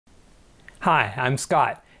Hi, I'm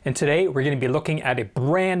Scott, and today we're going to be looking at a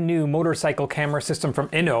brand new motorcycle camera system from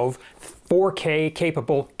Innovv, 4K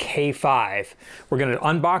capable K5. We're going to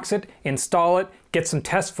unbox it, install it, get some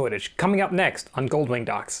test footage. Coming up next on Goldwing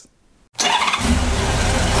Docs.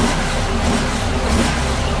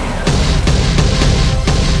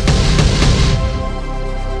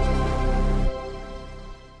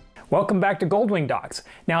 Welcome back to Goldwing Docs.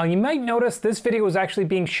 Now you might notice this video is actually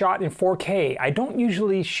being shot in 4K. I don't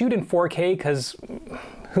usually shoot in 4K because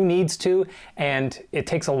who needs to, and it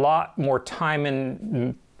takes a lot more time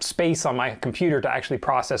and space on my computer to actually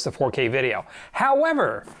process the 4K video.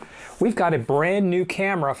 However, we've got a brand new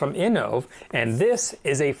camera from Innovv, and this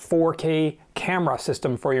is a 4K camera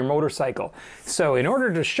system for your motorcycle. So in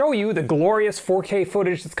order to show you the glorious 4K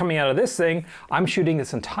footage that's coming out of this thing, I'm shooting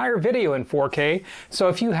this entire video in 4K. So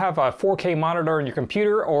if you have a 4K monitor in your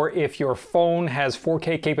computer, or if your phone has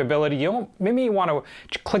 4K capability, maybe you want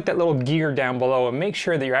to click that little gear down below and make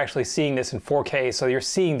sure that you're actually seeing this in 4K, so you're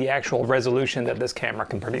seeing the actual resolution that this camera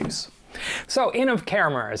can produce. So Innovv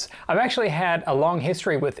cameras. I've actually had a long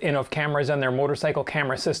history with Innovv cameras and their motorcycle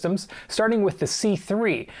camera systems, starting with the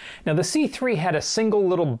C3. Now the C3 had a single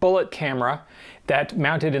little bullet camera that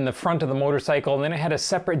mounted in the front of the motorcycle, and then it had a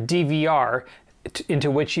separate DVR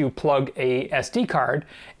into which you plug a SD card,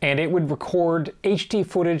 and it would record HD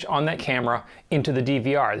footage on that camera into the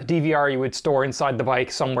DVR. The DVR you would store inside the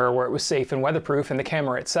bike somewhere where it was safe and weatherproof, and the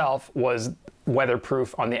camera itself was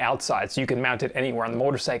weatherproof on the outside, so you can mount it anywhere on the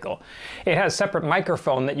motorcycle. It has a separate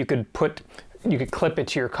microphone that you could clip it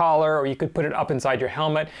to your collar, or you could put it up inside your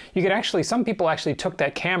helmet. You could actually, some people actually took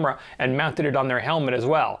that camera and mounted it on their helmet as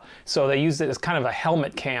well. So they used it as kind of a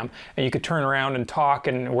helmet cam, and you could turn around and talk,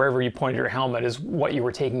 and wherever you pointed your helmet is what you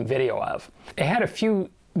were taking video of. It had a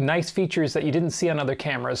few nice features that you didn't see on other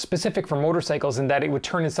cameras, specific for motorcycles, in that it would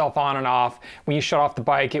turn itself on and off. When you shut off the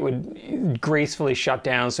bike, it would gracefully shut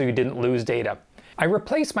down so you didn't lose data. I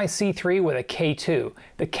replaced my C3 with a K2.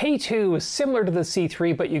 The K2 was similar to the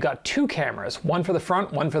C3, but you got two cameras, one for the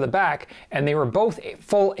front, one for the back, and they were both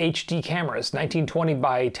full HD cameras, 1920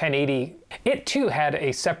 by 1080. It too had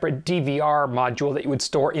a separate DVR module that you would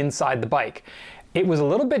store inside the bike. It was a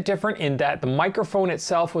little bit different in that the microphone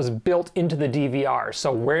itself was built into the DVR,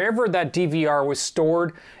 so wherever that DVR was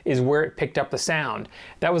stored is where it picked up the sound.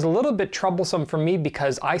 That was a little bit troublesome for me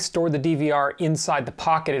because I stored the DVR inside the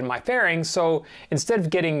pocket in my fairing, so instead of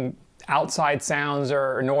getting outside sounds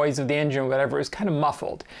or noise of the engine or whatever, it was kind of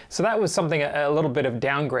muffled. So that was something, a little bit of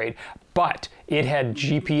downgrade. But it had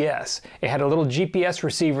GPS. It had a little GPS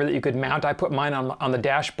receiver that you could mount. I put mine on the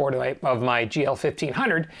dashboard of my GL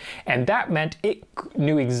 1500, and that meant it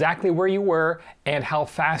knew exactly where you were and how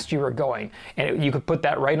fast you were going. And you could put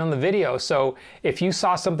that right on the video. So if you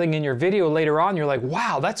saw something in your video later on, you're like,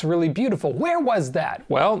 wow, that's really beautiful. Where was that?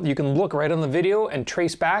 Well, you can look right on the video and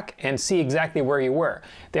trace back and see exactly where you were.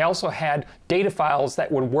 They also had data files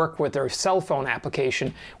that would work with their cell phone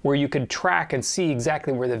application, where you could track and see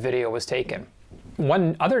exactly where the video was taken.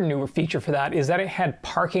 One other new feature for that is that it had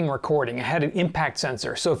parking recording. It had an impact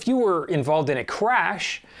sensor. So if you were involved in a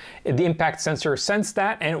crash, the impact sensor sensed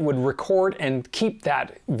that, and it would record and keep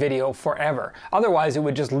that video forever. Otherwise, it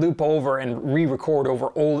would just loop over and re-record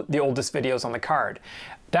over the oldest videos on the card.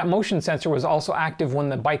 That motion sensor was also active when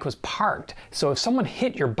the bike was parked. So if someone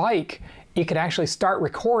hit your bike, it could actually start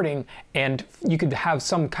recording, and you could have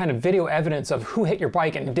some kind of video evidence of who hit your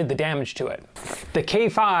bike and did the damage to it. The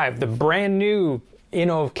K5, the brand new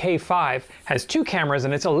Innovv K5, has two cameras,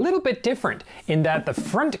 and it's a little bit different in that the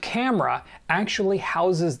front camera actually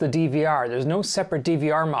houses the DVR. There's no separate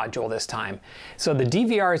DVR module this time. So the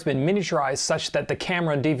DVR has been miniaturized such that the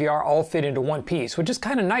camera and DVR all fit into one piece, which is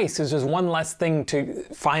kind of nice because there's one less thing to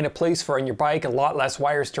find a place for on your bike, a lot less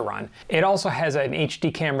wires to run. It also has an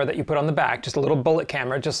HD camera that you put on the back, just a little bullet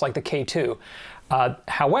camera, just like the K2.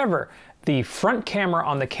 However, the front camera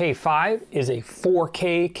on the K5 is a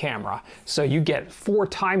 4K camera, so you get 4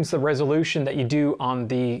 times the resolution that you do on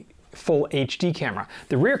the full HD camera.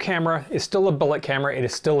 The rear camera is still a bullet camera, it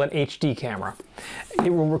is still an HD camera.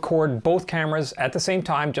 It will record both cameras at the same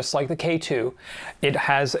time, just like the K2. It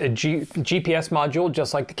has a GPS module,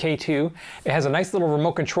 just like the K2. It has a nice little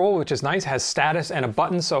remote control, which is nice. It has status and a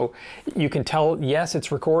button, so you can tell, yes,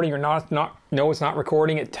 it's recording or not no, it's not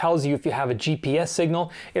recording. It tells you if you have a GPS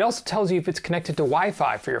signal. It also tells you if it's connected to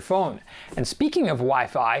Wi-Fi for your phone. And speaking of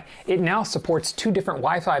Wi-Fi, it now supports 2 different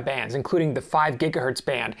Wi-Fi bands, including the 5 gigahertz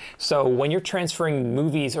band. So when you're transferring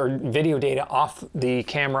movies or video data off the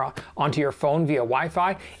camera onto your phone via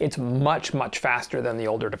Wi-Fi, it's much, much faster than the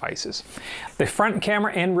older devices. The front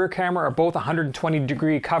camera and rear camera are both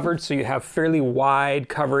 120-degree covered, so you have fairly wide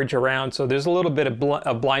coverage around. So there's a little bit of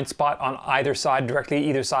a blind spot on either side, directly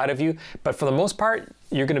either side of you. But for the most part,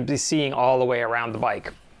 you're going to be seeing all the way around the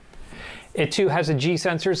bike. It too has a G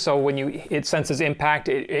sensor, so when it senses impact,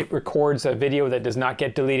 it records a video that does not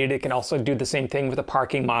get deleted. It can also do the same thing with a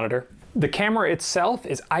parking monitor. The camera itself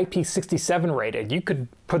is IP67 rated. You could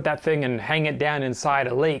put that thing and hang it down inside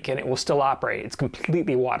a lake and it will still operate. It's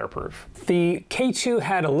completely waterproof. The K2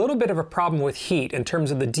 had a little bit of a problem with heat in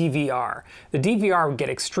terms of the DVR. The DVR would get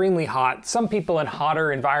extremely hot. Some people in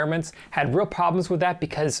hotter environments had real problems with that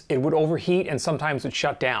because it would overheat and sometimes would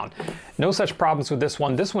shut down. No such problems with this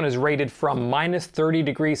one. This one is rated from minus 30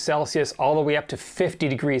 degrees Celsius all the way up to 50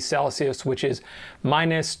 degrees Celsius, which is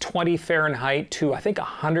minus 20 Fahrenheit to I think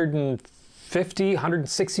 150,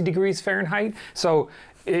 160 degrees Fahrenheit. So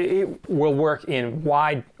it will work in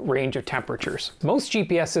wide range of temperatures. Most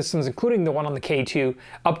GPS systems, including the one on the K2,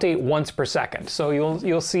 update once per second. So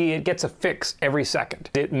you'll see it gets a fix every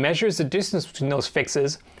second. It measures the distance between those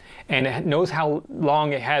fixes and it knows how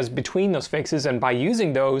long it has between those fixes, and by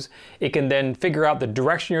using those, it can then figure out the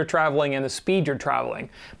direction you're traveling and the speed you're traveling.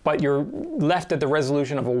 But you're left at the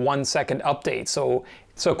resolution of a 1-second update. So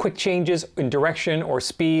quick changes in direction or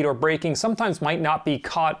speed or braking sometimes might not be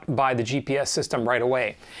caught by the GPS system right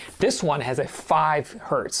away. This one has a 5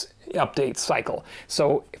 hertz update cycle.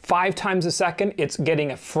 So 5 times a second, it's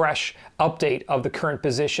getting a fresh update of the current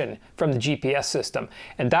position from the GPS system.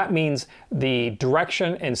 And that means the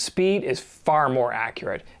direction and speed is far more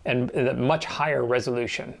accurate and a much higher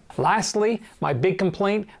resolution. Lastly, my big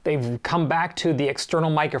complaint, they've come back to the external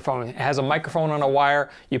microphone. It has a microphone on a wire.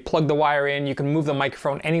 You plug the wire in, you can move the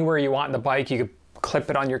microphone anywhere you want in the bike. You could clip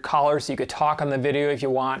it on your collar so you could talk on the video if you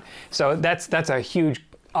want. So that's a huge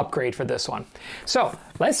upgrade for this one. So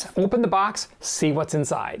let's open the box, see what's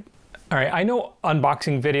inside. All right, I know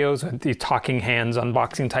unboxing videos, the talking hands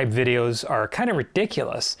unboxing type videos are kind of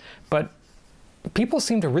ridiculous, but people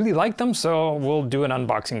seem to really like them, so we'll do an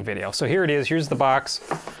unboxing video. So here it is, here's the box.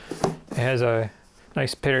 It has a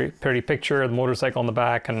nice pretty picture of the motorcycle on the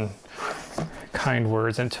back and kind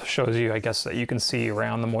words, and it shows you, I guess, that you can see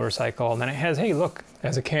around the motorcycle. And then it has, hey, look, it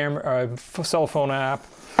has a camera, a cell phone app,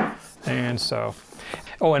 and so.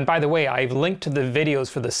 Oh, and by the way, I've linked to the videos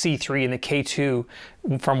for the C3 and the K2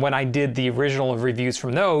 from when I did the original reviews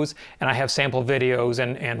from those, and I have sample videos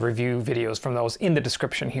and review videos from those in the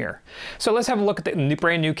description here. So let's have a look at the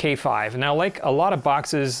brand new K5. Now, like a lot of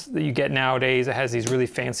boxes that you get nowadays, it has these really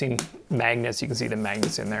fancy magnets. You can see the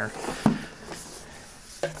magnets in there.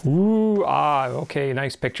 Ooh, okay,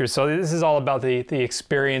 nice pictures. So this is all about the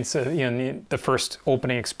experience, the first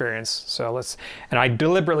opening experience. So and I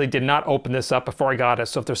deliberately did not open this up before I got it,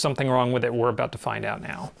 so if there's something wrong with it, we're about to find out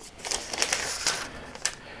now.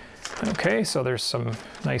 Okay, so there's some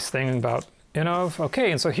nice thing about Innovv.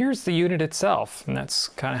 Okay, and so here's the unit itself, and that's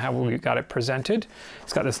kind of how we got it presented.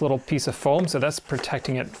 It's got this little piece of foam, so that's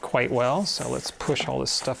protecting it quite well. So let's push all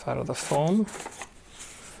this stuff out of the foam.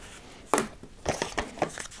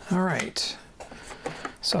 All right,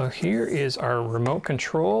 so here is our remote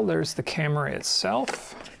control. There's the camera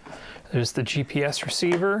itself. There's the GPS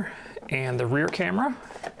receiver and the rear camera.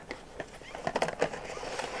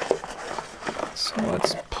 So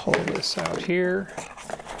let's pull this out here.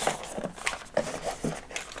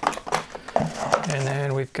 And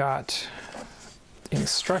then we've got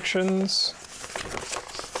instructions.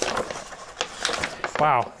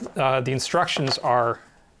 Wow, the instructions are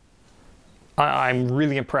I'm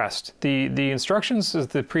really impressed. The instructions of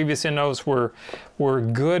the previous Innovvs were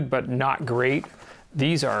good but not great.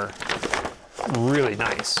 These are really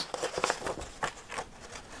nice.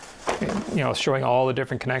 Showing all the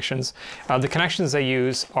different connections. The connections they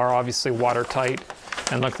use are obviously watertight,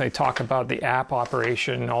 and look, they talk about the app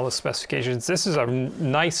operation and all the specifications. This is a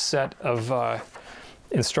nice set of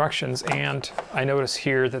instructions, and I notice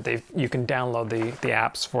here that you can download the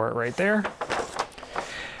apps for it right there.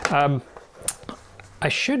 I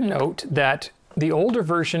should note that the older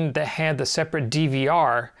version that had the separate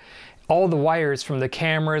DVR, all the wires from the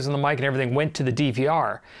cameras and the mic and everything went to the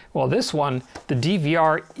DVR. Well, this one, the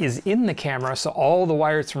DVR is in the camera, so all the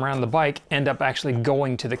wires from around the bike end up actually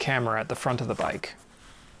going to the camera at the front of the bike.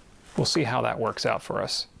 We'll see how that works out for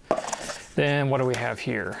us. Then what do we have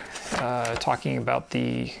here? Talking about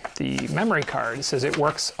the memory card. It says it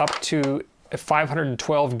works up to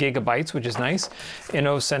 512 gigabytes, which is nice.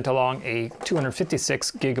 Innovv sent along a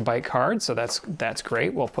 256 gigabyte card, so that's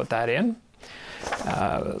great. We'll put that in.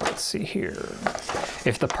 Let's see here.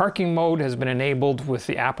 If the parking mode has been enabled with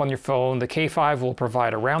the app on your phone, the K5 will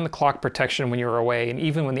provide around-the-clock protection when you're away and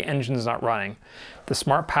even when the engine is not running. The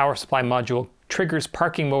smart power supply module triggers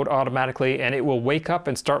parking mode automatically, and it will wake up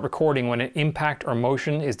and start recording when an impact or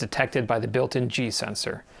motion is detected by the built-in G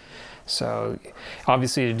sensor. So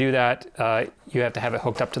obviously to do that, you have to have it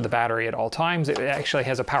hooked up to the battery at all times. It actually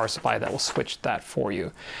has a power supply that will switch that for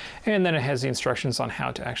you. And then it has the instructions on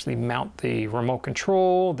how to actually mount the remote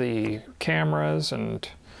control, the cameras, and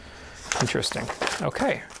interesting.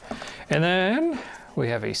 Okay, and then we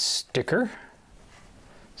have a sticker.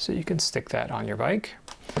 So you can stick that on your bike.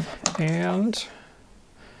 And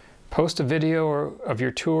post a video of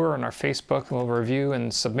your tour on our Facebook. We'll review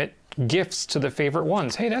and submit gifts to the favorite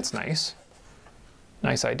ones. Hey, that's nice.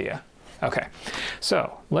 Nice idea. Okay,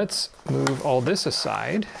 so let's move all this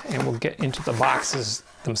aside and we'll get into the boxes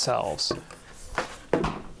themselves.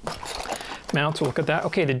 Mounts, we'll look at that.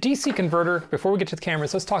 Okay, the DC converter, before we get to the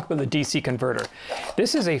cameras, let's talk about the DC converter.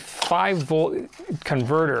 This is a 5-volt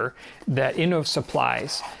converter that Innovv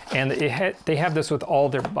supplies, and they have this with all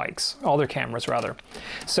their bikes, all their cameras rather.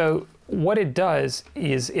 So what it does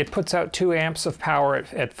is it puts out 2 amps of power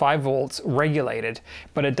at 5 volts regulated,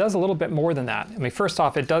 but it does a little bit more than that. I mean, first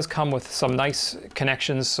off, it does come with some nice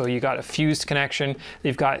connections. So you got a fused connection.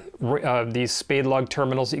 You've got these spade lug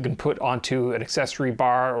terminals that you can put onto an accessory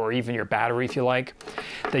bar or even your battery if you like.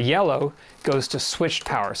 The yellow goes to switched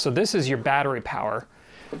power. So this is your battery power.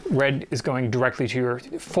 Red is going directly to your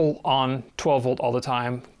full on 12 volt all the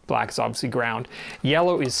time. Black is obviously ground.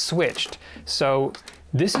 Yellow is switched. So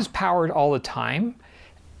this is powered all the time,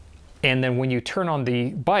 and then when you turn on the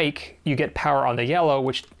bike, you get power on the yellow,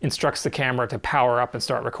 which instructs the camera to power up and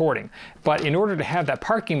start recording. But in order to have that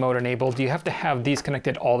parking mode enabled, you have to have these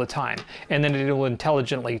connected all the time, and then it will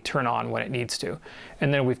intelligently turn on when it needs to.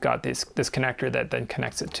 And then we've got this connector that then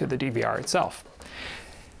connects it to the DVR itself.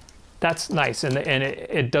 That's nice, and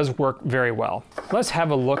it does work very well. Let's have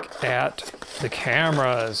a look at the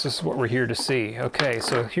cameras. This is what we're here to see. Okay,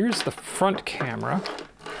 so here's the front camera.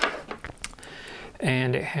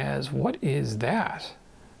 And it has, what is that?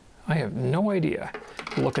 I have no idea.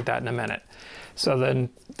 We'll look at that in a minute. So then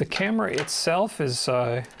the camera itself is,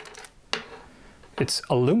 it's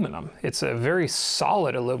aluminum. It's a very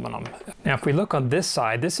solid aluminum. Now, if we look on this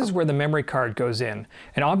side, this is where the memory card goes in.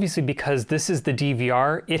 And obviously because this is the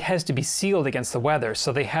DVR, it has to be sealed against the weather.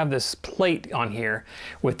 So they have this plate on here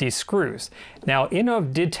with these screws. Now,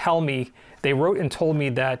 Innovv did tell me, they wrote and told me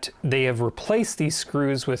that they have replaced these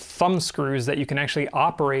screws with thumb screws that you can actually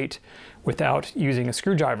operate without using a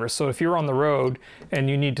screwdriver. So if you're on the road and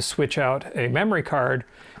you need to switch out a memory card,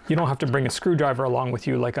 you don't have to bring a screwdriver along with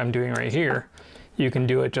you like I'm doing right here. You can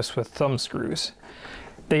do it just with thumb screws.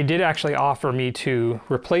 They did actually offer me to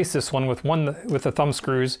replace this one with the thumb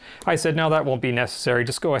screws. I said, no, that won't be necessary.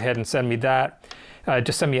 Just go ahead and send me that.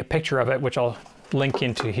 Just send me a picture of it, which I'll link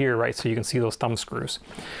into here, right, so you can see those thumb screws.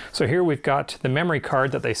 So here we've got the memory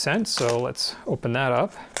card that they sent, so let's open that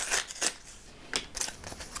up.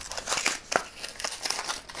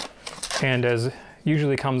 And as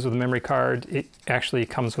usually comes with a memory card, it actually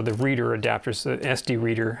comes with a reader adapter, so SD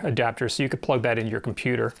reader adapter, so you could plug that into your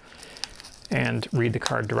computer and read the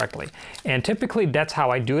card directly. And typically that's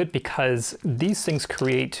how I do it, because these things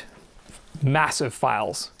create massive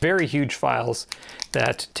files, very huge files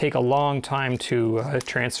that take a long time to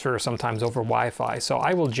transfer, sometimes over Wi-Fi. So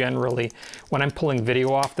I will generally, when I'm pulling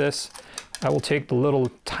video off this, I will take the little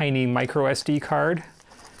tiny micro SD card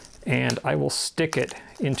and I will stick it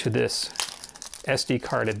into this SD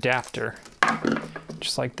card adapter,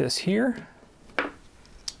 just like this here,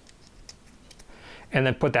 and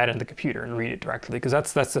then put that in the computer and read it directly, because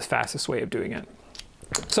that's the fastest way of doing it.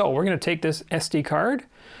 So we're going to take this SD card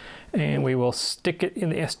and we will stick it in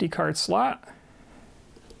the SD card slot,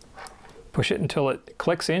 push it until it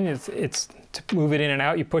clicks in. It's to move it in and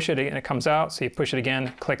out, you push it and it comes out, so you push it again,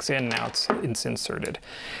 it clicks in, now it's inserted.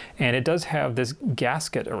 And it does have this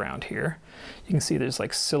gasket around here. You can see there's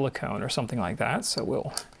like silicone or something like that, so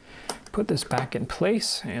we'll put this back in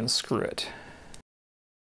place and screw it.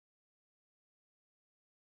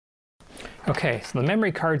 Okay, so the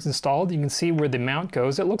memory card's installed. You can see where the mount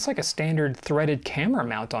goes. It looks like a standard threaded camera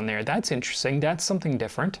mount on there. That's interesting. That's something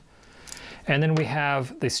different. And then we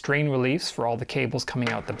have the strain reliefs for all the cables coming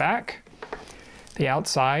out the back. The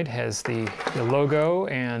outside has the logo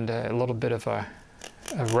and a little bit of a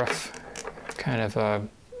rough kind of a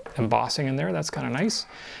embossing in there. That's kind of nice.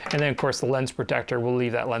 And then of course the lens protector, we'll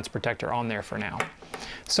leave that lens protector on there for now.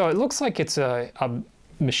 So it looks like it's a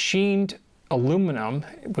machined aluminum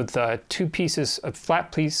with two pieces, a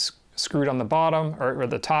flat piece screwed on the bottom, or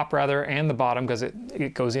the top rather, and the bottom, because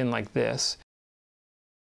it goes in like this.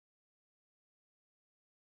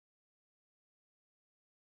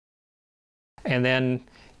 And then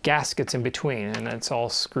gaskets in between, and it's all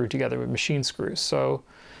screwed together with machine screws. So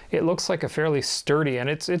it looks like a fairly sturdy, and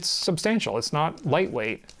it's substantial. It's not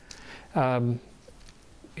lightweight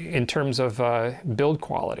in terms of build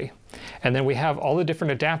quality. And then we have all the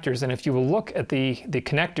different adapters, and if you will look at the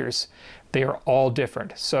connectors, they are all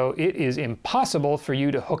different. So it is impossible for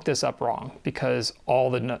you to hook this up wrong, because all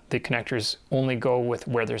the connectors only go with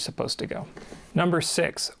where they're supposed to go. Number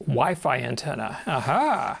 6, Wi-Fi antenna.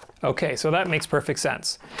 Aha! Okay, so that makes perfect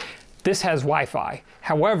sense. This has Wi-Fi.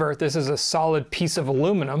 However, this is a solid piece of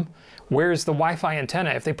aluminum. Where's the Wi-Fi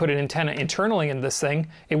antenna? If they put an antenna internally in this thing,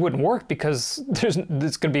 it wouldn't work because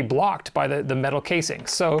it's going to be blocked by the metal casing.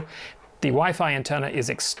 So the Wi-Fi antenna is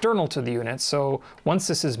external to the unit. So once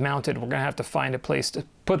this is mounted, we're going to have to find a place to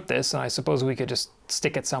put this. And I suppose we could just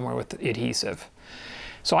stick it somewhere with adhesive.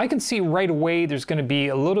 So I can see right away there's going to be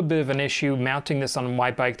a little bit of an issue mounting this on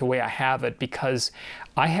my bike the way I have it, because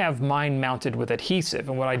I have mine mounted with adhesive.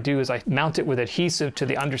 And what I do is I mount it with adhesive to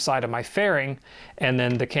the underside of my fairing, and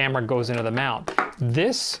then the camera goes into the mount.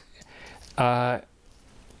 This, I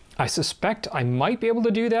suspect I might be able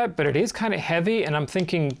to do that, but it is kind of heavy, and I'm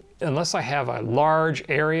thinking unless I have a large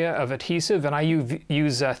area of adhesive, and I use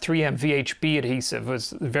 3M VHB adhesive,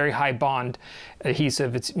 it's very high bond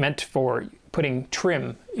adhesive. It's meant for putting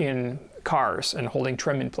trim in cars and holding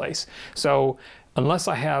trim in place. So unless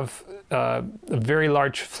I have a very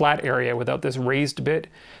large flat area without this raised bit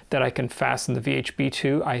that I can fasten the VHB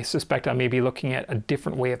to, I suspect I may be looking at a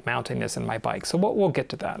different way of mounting this in my bike. So we'll get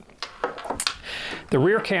to that. The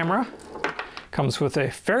rear camera comes with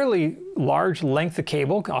a fairly large length of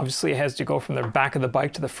cable. Obviously it has to go from the back of the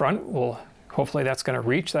bike to the front. Well, hopefully that's going to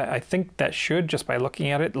reach that. I think that should, just by looking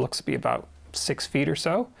at it, it looks to be about 6 feet or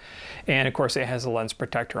so. And of course it has a lens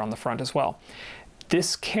protector on the front as well.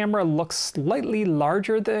 This camera looks slightly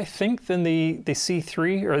larger, I think, than the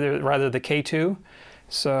C3, or rather the K2.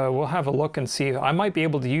 So we'll have a look and see. I might be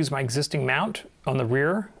able to use my existing mount on the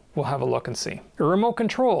rear. We'll have a look and see. A remote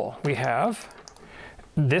control. We have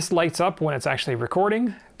this lights up when it's actually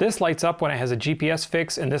recording. This lights up when it has a GPS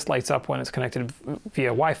fix, and this lights up when it's connected via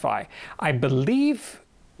Wi-Fi. I believe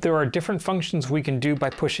there are different functions we can do by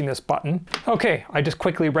pushing this button. Okay, I just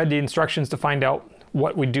quickly read the instructions to find out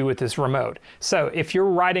what we do with this remote. So if you're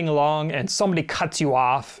riding along and somebody cuts you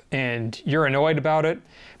off and you're annoyed about it,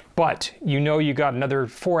 but you know you got another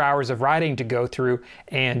 4 hours of riding to go through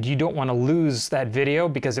and you don't want to lose that video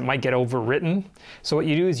because it might get overwritten. So what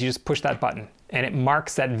you do is you just push that button and it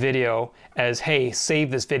marks that video as, hey, save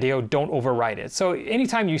this video, don't overwrite it. So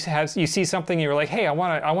anytime you see something and you're like, hey, I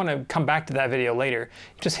want to come back to that video later,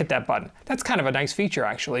 just hit that button. That's kind of a nice feature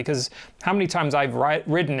actually, because how many times I've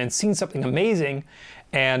ridden and seen something amazing,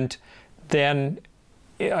 and then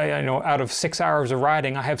I know out of 6 hours of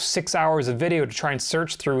riding, I have 6 hours of video to try and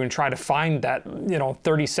search through and try to find that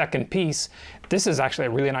 30-second piece. This is actually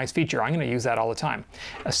a really nice feature. I'm going to use that all the time.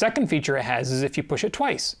 A second feature it has is if you push it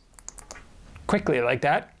twice, quickly like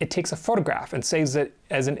that, it takes a photograph and saves it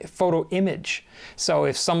as a photo image. So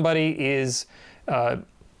if somebody is,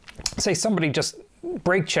 say somebody just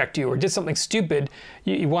brake checked you or did something stupid,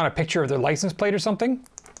 you want a picture of their license plate or something,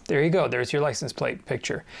 there you go, there's your license plate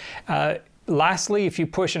picture. Lastly, if you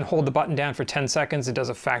push and hold the button down for 10 seconds, it does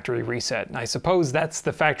a factory reset. And I suppose that's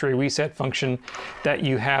the factory reset function that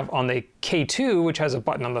you have on the K2, which has a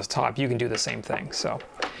button on the top. You can do the same thing. So,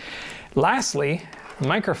 lastly,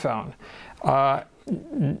 microphone.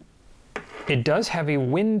 It does have a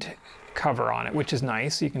wind cover on it, which is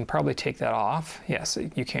nice. You can probably take that off. Yes,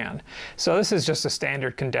 you can. So this is just a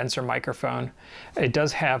standard condenser microphone. It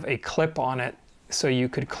does have a clip on it, so you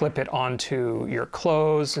could clip it onto your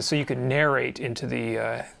clothes, so you could narrate into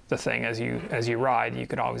the thing as you ride. You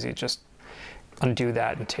could obviously just undo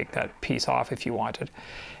that and take that piece off if you wanted.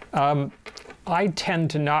 I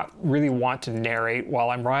tend to not really want to narrate while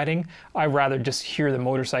I'm riding. I rather just hear the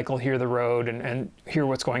motorcycle, hear the road, and hear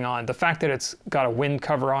what's going on. The fact that it's got a wind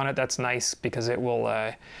cover on it, that's nice because it will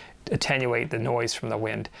attenuate the noise from the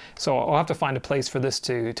wind. So I'll have to find a place for this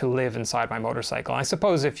to live inside my motorcycle. I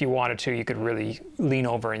suppose if you wanted to, you could really lean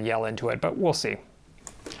over and yell into it, but we'll see.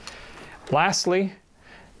 Lastly,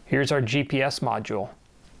 here's our GPS module.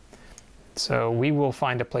 So we will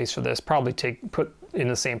find a place for this, probably put in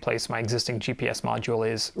the same place my existing GPS module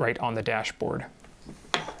is, right on the dashboard.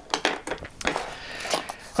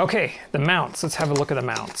 Okay, the mounts. Let's have a look at the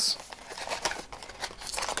mounts.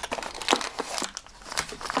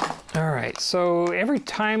 All right, so every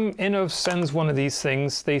time Innovv sends one of these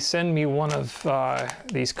things, they send me one of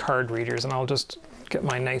these card readers, and I'll just get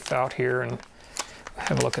my knife out here and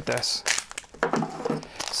have a look at this.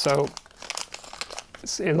 So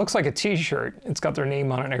it looks like a t-shirt. It's got their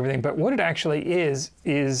name on it and everything, but what it actually is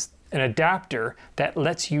an adapter that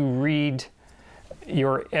lets you read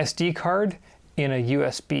your SD card in a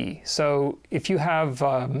USB. So if you have,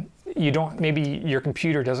 maybe your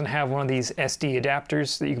computer doesn't have one of these SD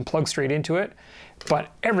adapters that you can plug straight into it, but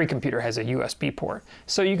every computer has a USB port.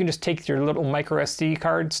 So you can just take your little micro SD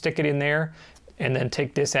card, stick it in there, and then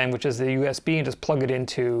take this end, which is the USB, and just plug it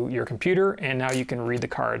into your computer, and now you can read the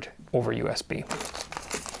card over USB.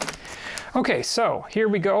 Okay, so here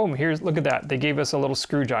we go. Look at that. They gave us a little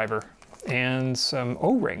screwdriver and some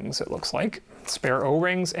O-rings, it looks like. Spare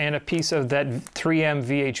O-rings and a piece of that 3M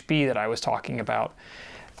VHB that I was talking about.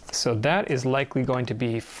 So that is likely going to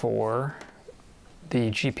be for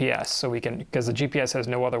the GPS, so we can, because the GPS has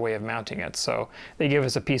no other way of mounting it. So they gave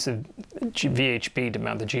us a piece of VHB to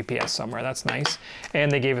mount the GPS somewhere. That's nice.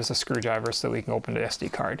 And they gave us a screwdriver so that we can open the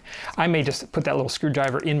SD card. I may just put that little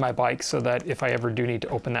screwdriver in my bike so that if I ever do need to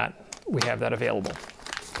open that, we have that available.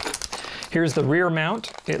 Here's the rear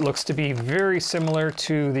mount. It looks to be very similar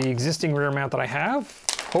to the existing rear mount that I have.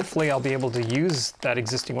 Hopefully I'll be able to use that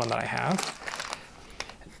existing one that I have.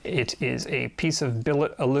 It is a piece of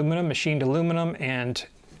billet aluminum, machined aluminum, and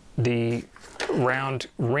the round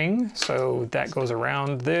ring. So that goes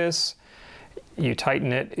around this. You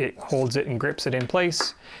tighten it, it holds it and grips it in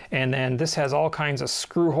place. And then this has all kinds of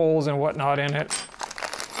screw holes and whatnot in it.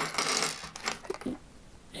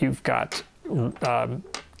 You've got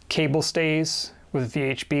cable stays with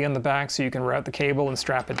VHB on the back so you can route the cable and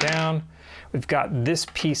strap it down. We've got this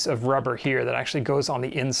piece of rubber here that actually goes on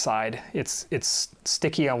the inside. It's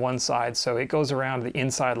sticky on one side, so it goes around the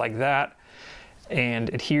inside like that and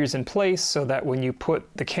adheres in place so that when you put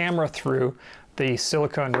the camera through, the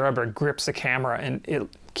silicone rubber grips the camera and it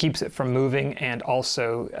keeps it from moving and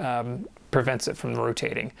also prevents it from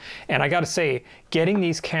rotating. And I gotta say, getting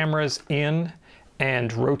these cameras in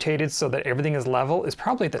and rotated so that everything is level is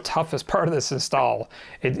probably the toughest part of this install.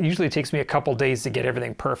 It usually takes me a couple days to get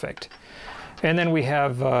everything perfect. And then we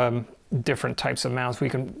have different types of mounts. We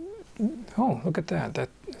can, oh, look at that.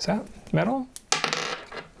 Is that metal?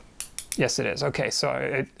 Yes, it is. Okay, so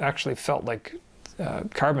it actually felt like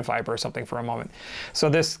carbon fiber or something for a moment. So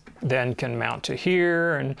this then can mount to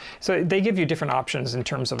here. And so they give you different options in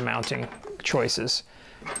terms of mounting choices.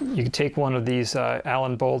 You can take one of these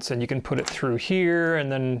Allen bolts and you can put it through here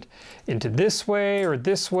and then into this way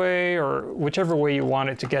or whichever way you want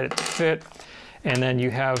it to get it to fit. And then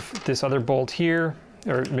you have this other bolt here,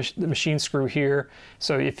 or the machine screw here.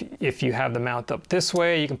 So if you have the mount up this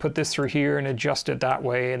way, you can put this through here and adjust it that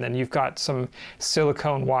way. And then you've got some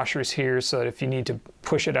silicone washers here so that if you need to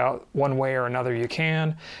push it out one way or another, you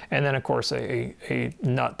can. And then of course a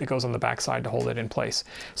nut that goes on the back side to hold it in place.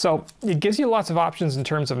 So it gives you lots of options in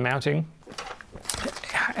terms of mounting.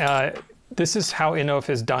 This is how Innovv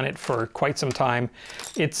has done it for quite some time.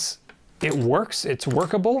 It works, it's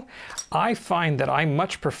workable. I find that I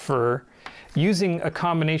much prefer using a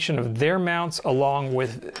combination of their mounts along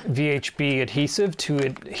with VHB adhesive to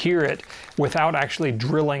adhere it without actually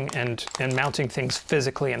drilling and mounting things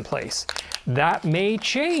physically in place. That may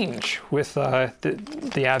change with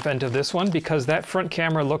the advent of this one because that front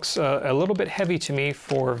camera looks a little bit heavy to me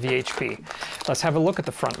for VHB. Let's have a look at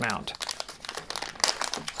the front mount.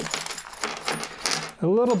 A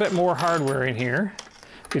little bit more hardware in here.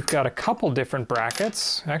 We've got a couple different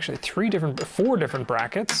brackets, actually four different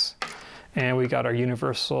brackets. And we got our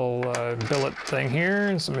universal billet thing here,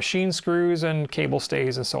 and some machine screws and cable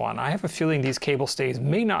stays and so on. I have a feeling these cable stays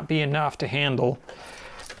may not be enough to handle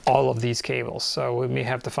all of these cables, so we may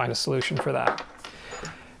have to find a solution for that.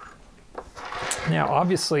 Now,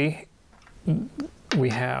 obviously, we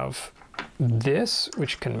have this,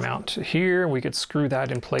 which can mount to here. We could screw that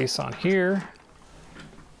in place on here.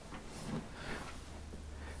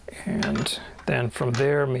 And then from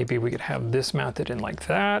there, maybe we could have this mounted in like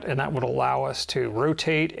that, and that would allow us to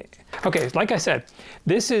rotate. Okay, like I said,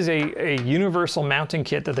 this is a universal mounting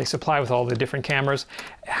kit that they supply with all the different cameras.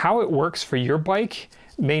 How it works for your bike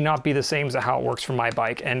may not be the same as how it works for my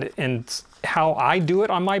bike, and how I do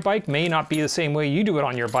it on my bike may not be the same way you do it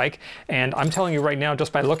on your bike. And I'm telling you right now,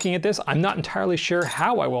 just by looking at this, I'm not entirely sure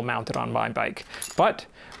how I will mount it on my bike, but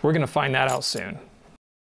we're gonna find that out soon.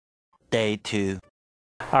 Day 2.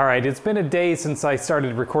 All right, it's been a day since I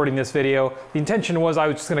started recording this video. The intention was I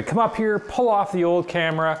was just gonna come up here, pull off the old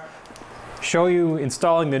camera, show you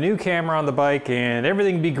installing the new camera on the bike and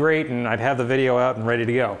everything be great and I'd have the video out and ready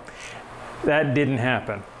to go. That didn't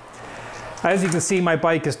happen. As you can see, my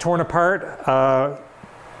bike is torn apart.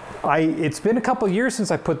 It's been a couple years since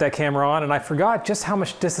I put that camera on, and I forgot just how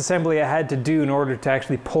much disassembly I had to do in order to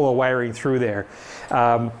actually pull a wiring through there.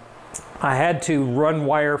 I had to run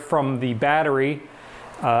wire from the battery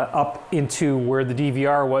up into where the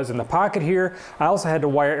DVR was in the pocket here. I also had to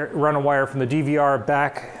run a wire from the DVR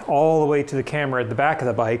back all the way to the camera at the back of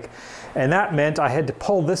the bike. And that meant I had to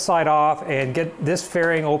pull this side off and get this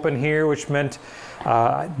fairing open here, which meant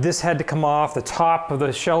this had to come off, the top of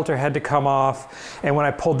the shelter had to come off, and when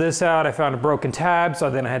I pulled this out I found a broken tab,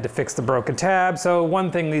 so then I had to fix the broken tab. So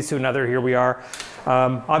one thing leads to another, here we are.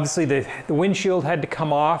 Obviously the windshield had to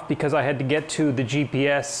come off because I had to get to the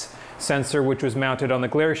GPS sensor, which was mounted on the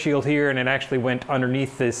glare shield here, and it actually went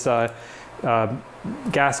underneath this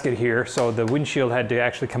gasket here, so the windshield had to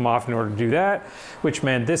actually come off in order to do that, which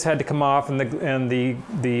meant this had to come off, and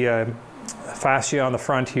the fascia on the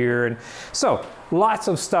front here, and so lots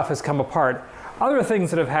of stuff has come apart. Other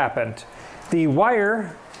things that have happened: the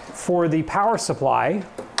wire for the power supply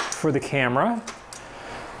for the camera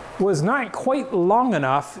was not quite long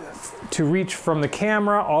enough to reach from the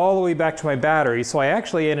camera all the way back to my battery, so I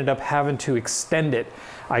actually ended up having to extend it.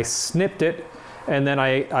 I snipped it, and then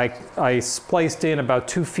I spliced in about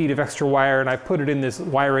 2 feet of extra wire, and I put it in this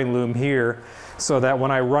wiring loom here so that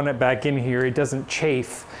when I run it back in here it doesn't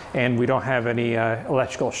chafe and we don't have any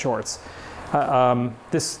electrical shorts.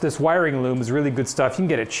 This wiring loom is really good stuff. You can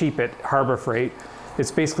get it cheap at Harbor Freight.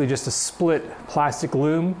 It's basically just a split plastic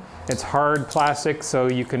loom. It's hard plastic, so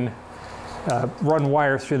you can run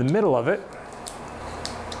wire through the middle of it,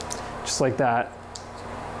 just like that.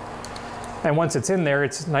 And once it's in there,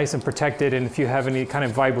 it's nice and protected, and if you have any kind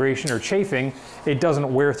of vibration or chafing, it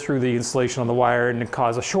doesn't wear through the insulation on the wire and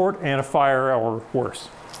cause a short and a fire or worse.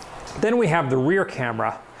 Then we have the rear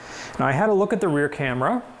camera. Now I had a look at the rear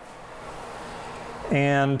camera,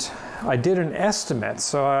 and I did an estimate.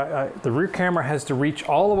 So the rear camera has to reach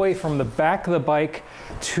all the way from the back of the bike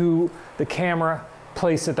to the camera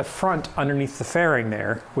placed at the front underneath the fairing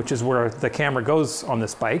there, which is where the camera goes on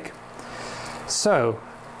this bike. So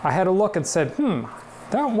I had a look and said,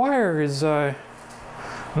 that wire is, I'm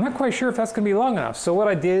not quite sure if that's gonna be long enough. So what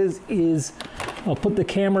I did is I'll put the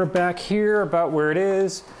camera back here about where it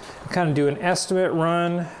is, kind of do an estimate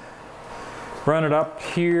run it up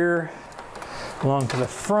here, along to the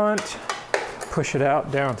front, push it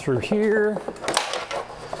out down through here.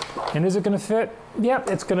 And is it gonna fit? Yep,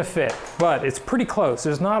 it's gonna fit, but it's pretty close.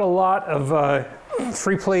 There's not a lot of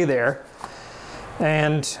free play there.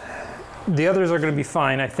 And the others are gonna be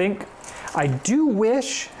fine, I think. I do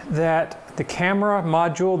wish that the camera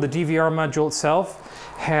module, the DVR module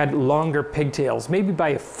itself, had longer pigtails, maybe by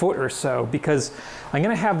a foot or so, because I'm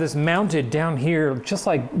gonna have this mounted down here just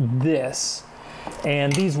like this.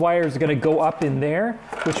 And these wires are gonna go up in there,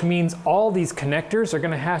 which means all these connectors are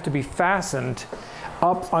gonna have to be fastened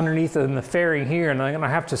up underneath in the fairing here, and I'm gonna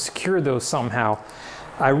have to secure those somehow.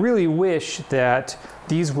 I really wish that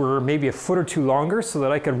these were maybe a foot or two longer so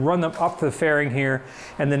that I could run them up the fairing here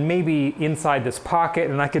and then maybe inside this pocket,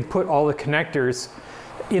 and I could put all the connectors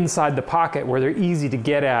inside the pocket where they're easy to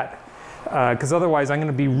get at. Because otherwise I'm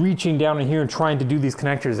going to be reaching down in here and trying to do these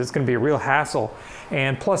connectors. It's going to be a real hassle.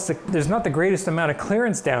 And plus there's not the greatest amount of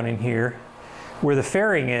clearance down in here where the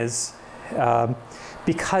fairing is,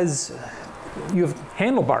 because you have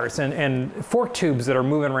handlebars and fork tubes that are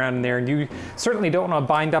moving around in there, and you certainly don't want to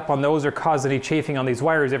bind up on those or cause any chafing on these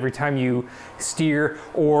wires every time you steer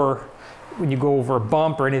or when you go over a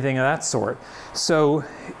bump or anything of that sort. So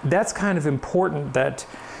that's kind of important that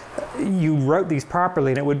you route these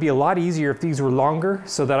properly, and it would be a lot easier if these were longer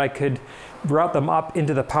so that I could route them up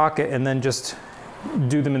into the pocket and then just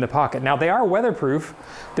do them in the pocket. Now they are weatherproof.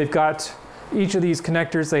 They've got each of these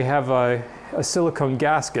connectors, they have a silicone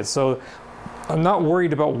gasket, so I'm not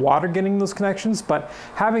worried about water getting those connections, but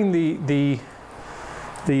having the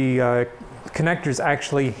connectors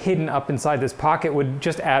actually hidden up inside this pocket would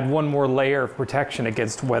just add one more layer of protection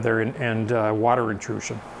against weather and water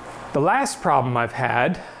intrusion. The last problem I've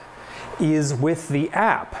had is with the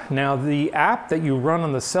app. Now the app that you run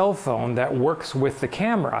on the cell phone that works with the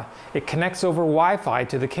camera, it connects over Wi-Fi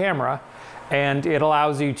to the camera, and it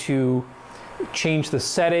allows you to change the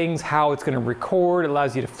settings, how it's going to record, it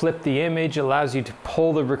allows you to flip the image, it allows you to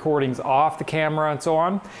pull the recordings off the camera and so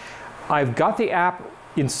on. I've got the app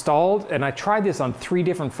installed, and I tried this on 3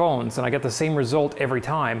 different phones, and I get the same result every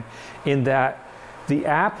time, in that the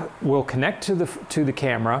app will connect to the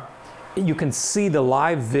camera. You can see the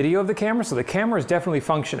live video of the camera, so the camera is definitely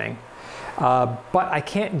functioning. but I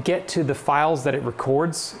can't get to the files that it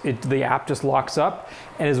records. The app just locks up.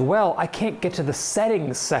 And as well, I can't get to the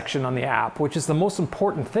settings section on the app, which is the most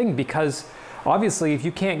important thing, because obviously if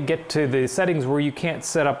you can't get to the settings where you can't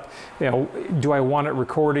set up, do I want it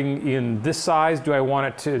recording in this size? Do I want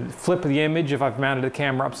it to flip the image if I've mounted the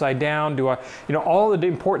camera upside down? Do I, all the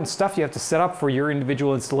important stuff you have to set up for your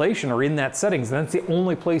individual installation are in that settings. And that's the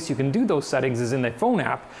only place you can do those settings is in the phone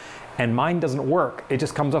app. And mine doesn't work. It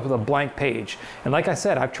just comes up with a blank page. And like I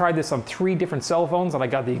said, I've tried this on 3 different cell phones and I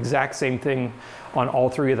got the exact same thing on all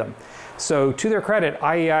 3 of them. So to their credit,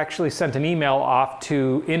 I actually sent an email off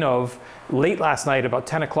to Innovv late last night, about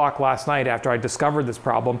 10 o'clock last night after I discovered this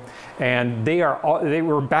problem. And they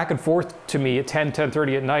were back and forth to me at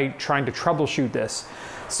 10:30 at night trying to troubleshoot this.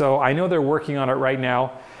 So I know they're working on it right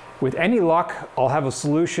now. With any luck, I'll have a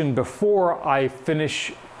solution before I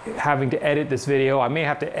finish having to edit this video. I may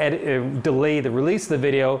have to delay the release of the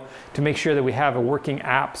video to make sure that we have a working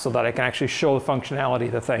app so that I can actually show the functionality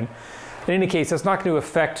of the thing. In any case, that's not going to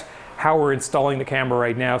affect how we're installing the camera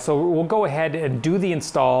right now. So we'll go ahead and do the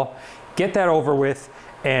install, get that over with,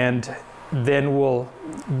 and then we'll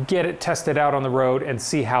get it tested out on the road and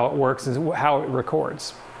see how it works and how it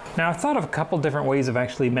records. Now, I've thought of a couple different ways of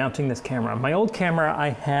actually mounting this camera. My old camera I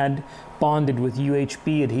had bonded with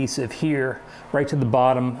UHB adhesive here, right to the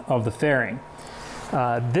bottom of the fairing.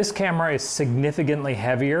 This camera is significantly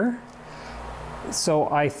heavier,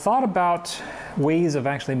 so I thought about ways of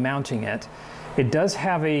actually mounting it. It does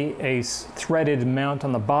have a threaded mount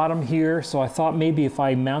on the bottom here, so I thought maybe if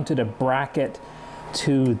I mounted a bracket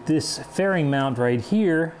to this fairing mount right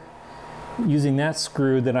here, using that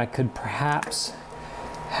screw, that I could perhaps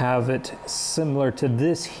have it similar to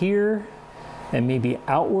this here and maybe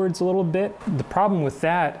outwards a little bit. The problem with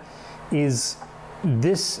that is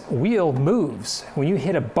this wheel moves. When you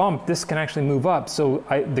hit a bump, this can actually move up. So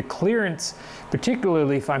the clearance,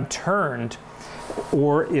 particularly if I'm turned,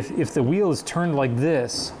 or if the wheel is turned like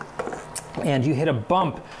this and you hit a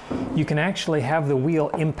bump, you can actually have the wheel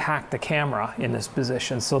impact the camera in this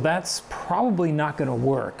position. So that's probably not going to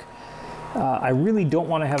work. I really don't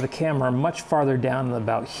want to have the camera much farther down than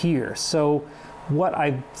about here. So what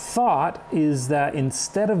I thought is that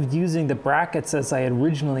instead of using the brackets as I had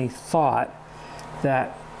originally thought,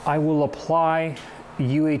 that I will apply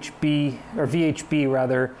UHB, or VHB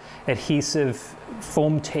rather, adhesive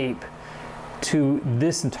foam tape to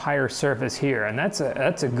this entire surface here. And that's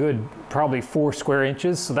a good probably 4 square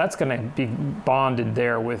inches. So that's going to be bonded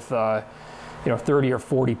there with 30 or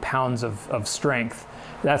 40 pounds of strength.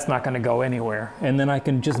 That's not going to go anywhere. And then I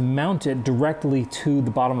can just mount it directly to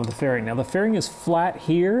the bottom of the fairing. Now the fairing is flat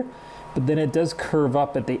here, but then it does curve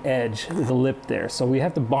up at the edge, the lip there. So we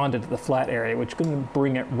have to bond it to the flat area, which is going to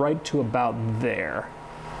bring it right to about there.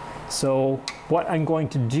 So what I'm going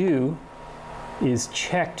to do is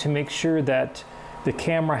check to make sure that the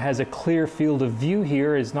camera has a clear field of view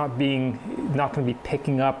here, is not going to be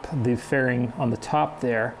picking up the fairing on the top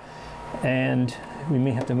there. And we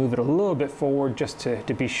may have to move it a little bit forward just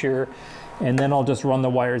to be sure. And then I'll just run the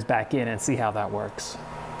wires back in and see how that works.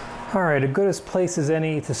 All right, a good as place as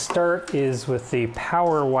any to start is with the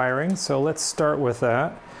power wiring. So let's start with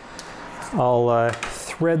that. I'll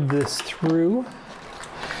thread this through.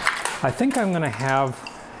 I think I'm going to have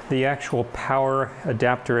the actual power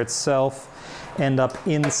adapter itself end up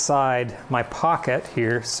inside my pocket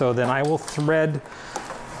here. So then I will thread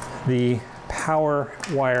the power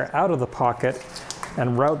wire out of the pocket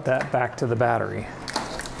and route that back to the battery.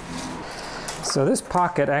 So this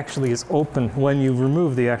pocket actually is open when you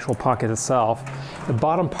remove the actual pocket itself. The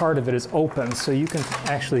bottom part of it is open, so you can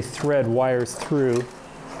actually thread wires through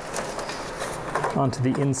onto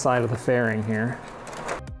the inside of the fairing here.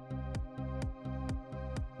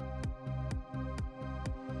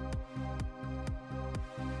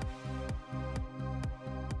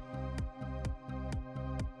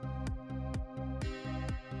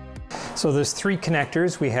 So there's 3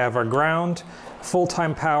 connectors. We have our ground,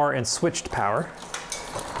 full-time power, and switched power.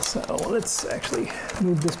 So let's actually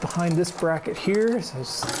move this behind this bracket here so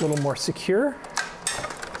it's a little more secure.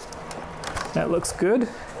 That looks good.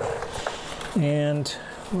 And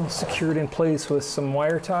we'll secure it in place with some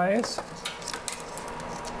wire ties.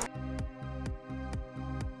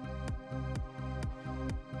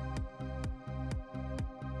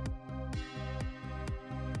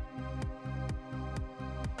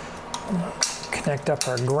 Connect up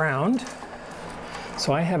our ground.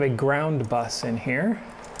 So I have a ground bus in here.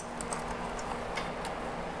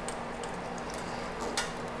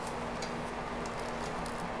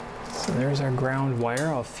 So there's our ground wire.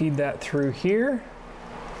 I'll feed that through here,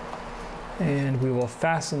 and we will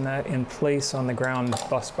fasten that in place on the ground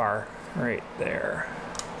bus bar right there.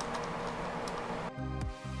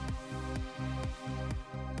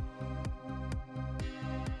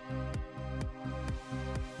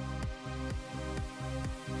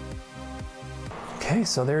 Okay,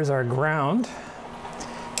 so there's our ground.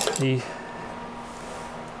 The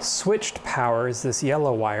switched power is this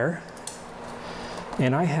yellow wire.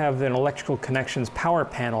 And I have an electrical connections power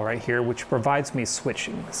panel right here, which provides me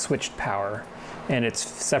switched power, and it's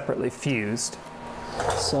separately fused.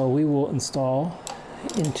 So we will install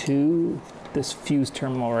into this fuse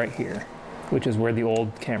terminal right here, which is where the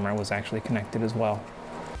old camera was actually connected as well.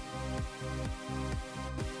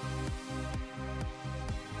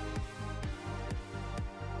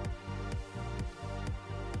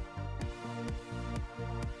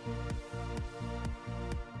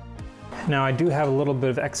 Now I do have a little bit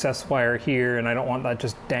of excess wire here, and I don't want that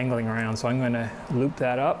just dangling around, so I'm going to loop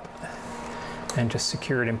that up and just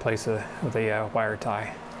secure it in place with a wire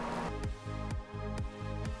tie.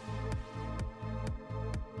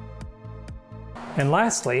 And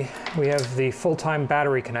lastly, we have the full-time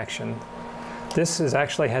battery connection. This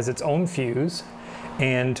actually has its own fuse,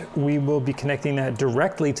 and we will be connecting that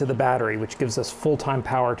directly to the battery, which gives us full-time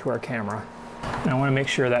power to our camera. And I want to make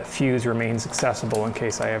sure that fuse remains accessible in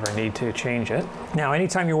case I ever need to change it. Now,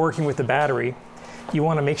 anytime you're working with the battery, you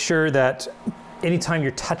want to make sure that anytime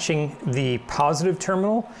you're touching the positive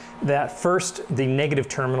terminal, that first the negative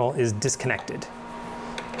terminal is disconnected.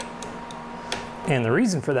 And the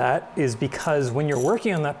reason for that is because when you're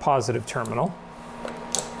working on that positive terminal,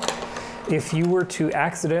 if you were to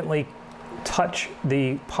accidentally touch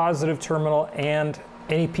the positive terminal and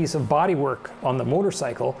any piece of bodywork on the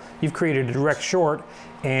motorcycle, you've created a direct short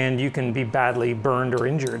and you can be badly burned or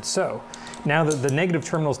injured. So now that the negative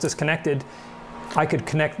terminal is disconnected, I could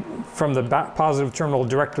connect from the positive terminal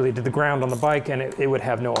directly to the ground on the bike, and it would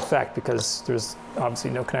have no effect because there's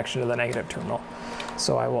obviously no connection to the negative terminal.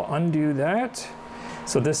 So I will undo that.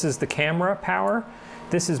 So this is the camera power.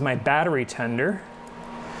 This is my battery tender.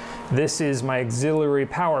 This is my auxiliary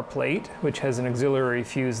power plate, which has an auxiliary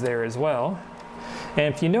fuse there as well.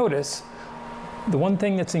 And if you notice, the one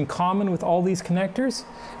thing that's in common with all these connectors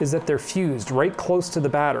is that they're fused right close to the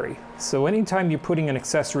battery. So anytime you're putting an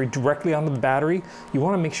accessory directly onto the battery, you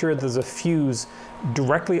want to make sure there's a fuse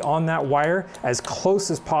directly on that wire as close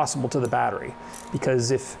as possible to the battery. Because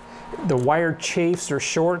if the wire chafes or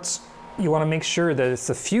shorts, you want to make sure that it's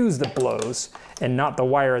the fuse that blows and not the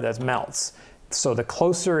wire that melts. So the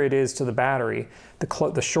closer it is to the battery,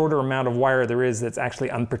 the shorter amount of wire there is that's actually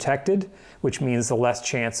unprotected, which means the less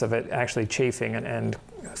chance of it actually chafing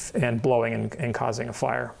and blowing and causing a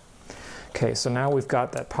fire. Okay, so now we've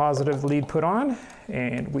got that positive lead put on,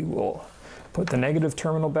 and we will put the negative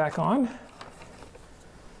terminal back on,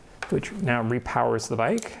 which now repowers the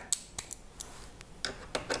bike.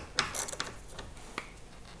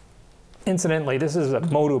 Incidentally, this is a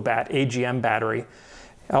MotoBat AGM battery.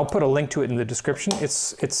 I'll put a link to it in the description.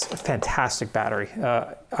 It's a fantastic battery.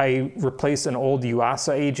 I replaced an old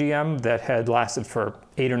Yuasa AGM that had lasted for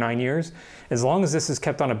 8 or 9 years. As long as this is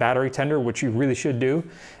kept on a battery tender, which you really should do,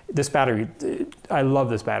 this battery, I love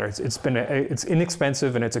this battery. It's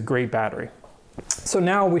inexpensive and it's a great battery. So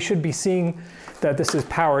now we should be seeing that this is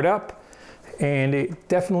powered up, and it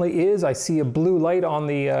definitely is. I see a blue light on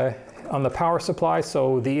the power supply,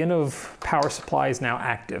 so the Innovv power supply is now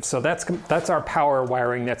active. So that's our power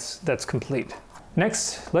wiring that's complete.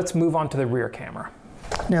 Next, let's move on to the rear camera.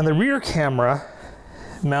 Now the rear camera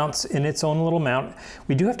mounts in its own little mount.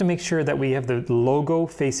 We do have to make sure that we have the logo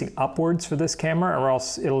facing upwards for this camera, or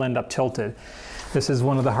else it'll end up tilted. This is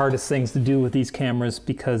one of the hardest things to do with these cameras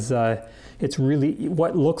because it's really,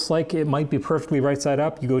 what looks like it might be perfectly right side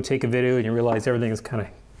up, you go take a video and you realize everything is kind of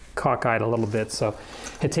cockeyed a little bit, so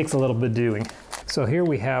it takes a little bit doing. So here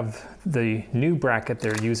we have the new bracket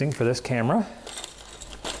they're using for this camera.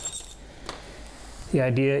 The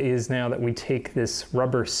idea is now that we take this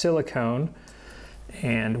rubber silicone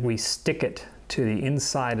and we stick it to the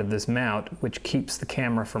inside of this mount, which keeps the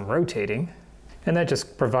camera from rotating. And that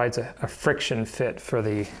just provides a friction fit for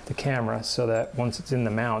the camera so that once it's in the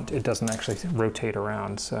mount, it doesn't actually rotate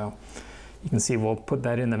around. So you can see we'll put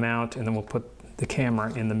that in the mount, and then we'll put the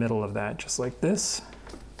camera in the middle of that, just like this.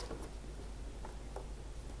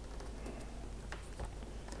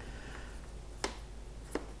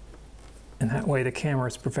 And that way the camera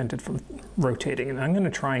is prevented from rotating. And I'm going to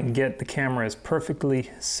try and get the camera as perfectly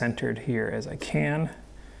centered here as I can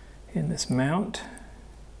in this mount.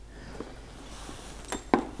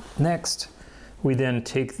 Next, we then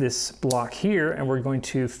take this block here and we're going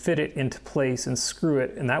to fit it into place and screw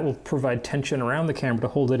it, and that will provide tension around the camera to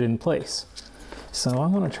hold it in place. So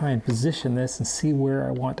I'm going to try and position this and see where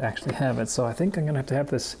I want to actually have it. So I think I'm going to have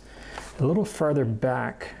this a little farther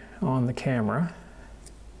back on the camera.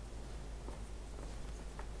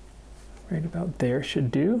 Right about there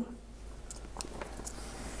should do.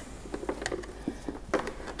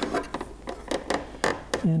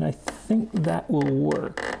 And I think that will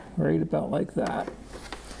work right about like that.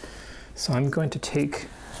 So I'm going to take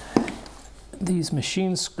these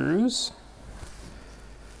machine screws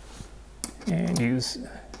and use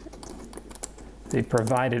the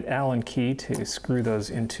provided Allen key to screw those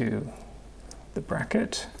into the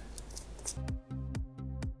bracket.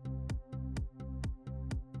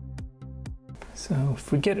 So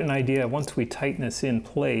if we get an idea, once we tighten this in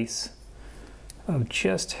place, of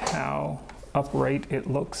just how upright it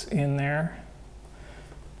looks in there,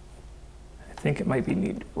 I think it might be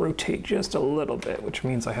need to rotate just a little bit, which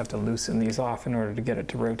means I have to loosen these off in order to get it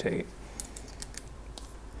to rotate.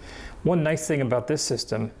 One nice thing about this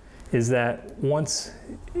system is that once,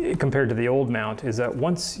 compared to the old mount, is that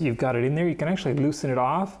once you've got it in there, you can actually loosen it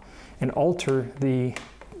off and alter the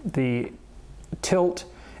tilt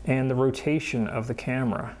and the rotation of the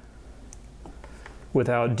camera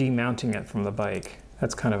without demounting it from the bike.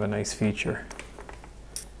 That's kind of a nice feature.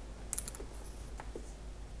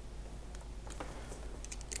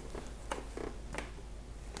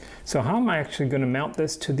 So how am I actually going to mount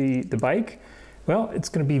this to the bike? Well, it's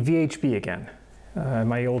going to be VHB again.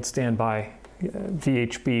 My old standby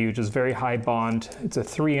VHB, which is very high bond. It's a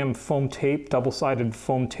 3M foam tape, double-sided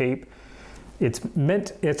foam tape.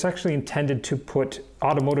 It's actually intended to put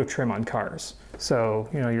automotive trim on cars. So,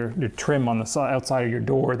 you know, your trim on the outside of your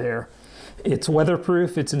door there. It's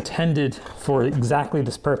weatherproof. It's intended for exactly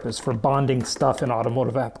this purpose, for bonding stuff in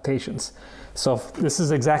automotive applications. So this is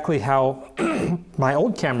exactly how my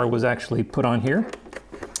old camera was actually put on here.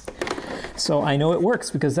 So I know it works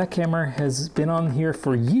because that camera has been on here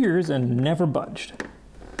for years and never budged.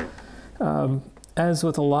 As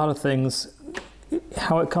with a lot of things,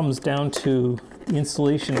 how it comes down to the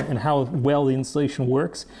installation and how well the installation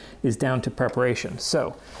works is down to preparation.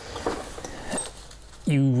 So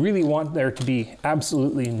you really want there to be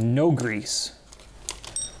absolutely no grease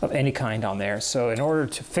of any kind on there. So in order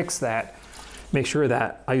to fix that, make sure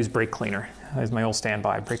that I use brake cleaner. I use my old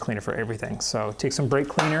standby brake cleaner for everything. So take some brake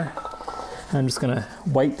cleaner. I'm just going to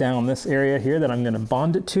wipe down this area here that I'm going to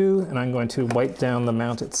bond it to, and I'm going to wipe down the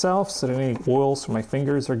mount itself so that any oils from my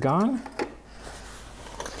fingers are gone.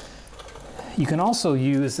 You can also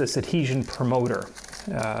use this adhesion promoter.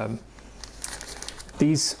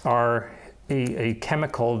 These are a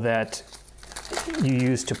chemical that you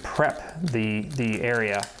use to prep the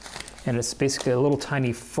area, and it's basically a little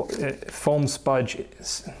tiny foam sponge.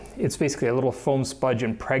 It's basically a little foam sponge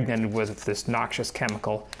impregnated with this noxious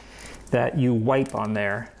chemical that you wipe on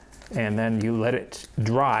there, and then you let it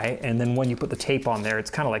dry, and then when you put the tape on there,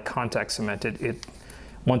 it's kind of like contact cemented.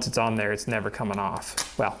 Once it's on there, it's never coming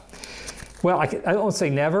off. Well, I don't say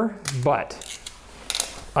never, but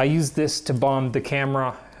I used this to bond the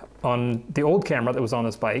camera on the old camera that was on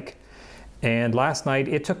this bike, and last night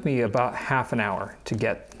it took me about half an hour to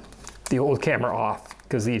get the old camera off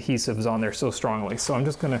because the adhesive is on there so strongly. So I'm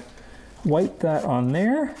just going to wipe that on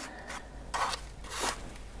there.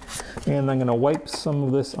 And I'm going to wipe some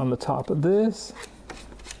of this on the top of this.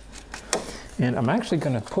 And I'm actually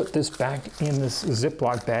going to put this back in this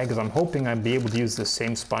Ziploc bag because I'm hoping I'll be able to use the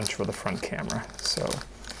same sponge for the front camera. So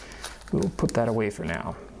we'll put that away for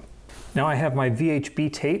now. Now I have my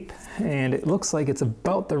VHB tape, and it looks like it's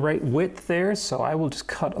about the right width there. So I will just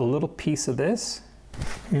cut a little piece of this,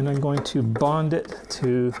 and I'm going to bond it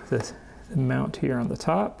to the mount here on the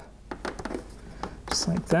top, just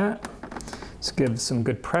like that. Just give some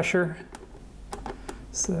good pressure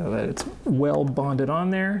so that it's well bonded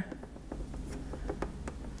on there.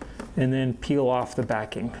 And then peel off the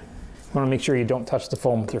backing. You want to make sure you don't touch the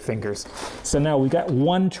foam with your fingers. So now we got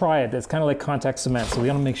one triad that's kind of like contact cement. So we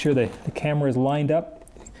want to make sure that the camera is lined up,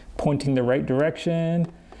 pointing the right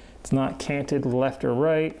direction. It's not canted left or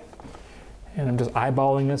right. And I'm just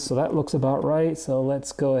eyeballing this, so that looks about right. So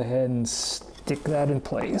let's go ahead and stick that in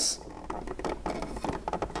place.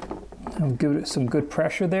 I'll give it some good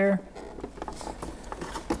pressure there.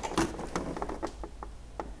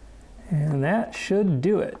 And that should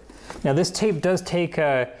do it. Now this tape does take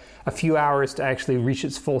a few hours to actually reach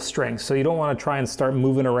its full strength, so you don't want to try and start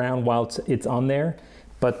moving around while it's on there,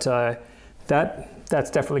 but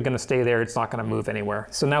that's definitely going to stay there. It's not going to move anywhere.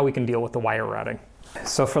 So now we can deal with the wire routing.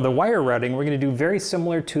 So for the wire routing, we're going to do very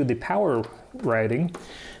similar to the power routing.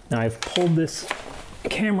 Now I've pulled this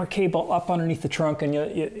camera cable up underneath the trunk, and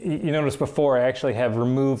you notice before I actually have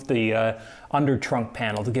removed the under trunk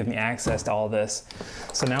panel to give me access to all this.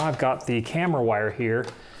 So now I've got the camera wire here,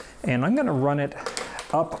 and I'm going to run it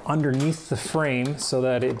up underneath the frame so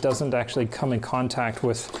that it doesn't actually come in contact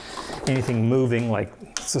with anything moving like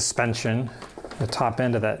suspension, the top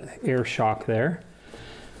end of that air shock there.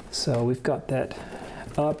 So we've got that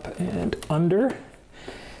up and under.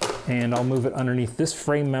 And I'll move it underneath this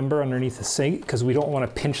frame member, underneath the seat, because we don't want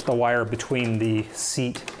to pinch the wire between the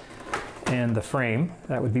seat and the frame.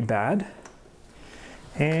 That would be bad.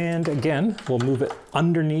 And again, we'll move it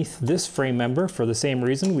underneath this frame member for the same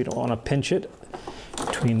reason. We don't want to pinch it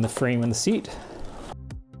between the frame and the seat.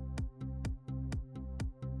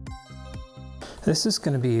 This is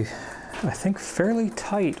going to be, I think, fairly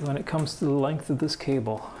tight when it comes to the length of this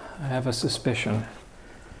cable. I have a suspicion.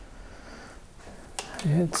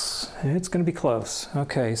 It's going to be close.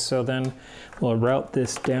 Okay, so then we'll route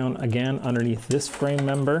this down again underneath this frame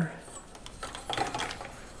member.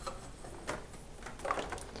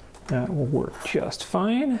 That will work just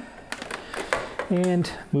fine.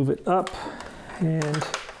 And move it up and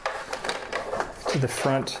to the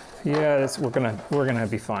front. Yeah, we're gonna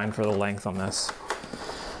be fine for the length on this.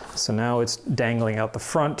 So now it's dangling out the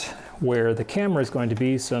front where the camera is going to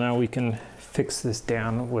be. So now we can fix this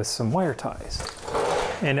down with some wire ties.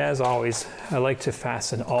 And as always, I like to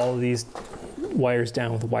fasten all of these wires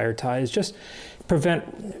down with wire ties. Just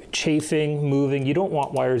prevent chafing, moving. You don't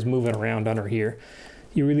want wires moving around under here.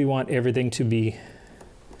 You really want everything to be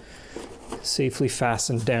safely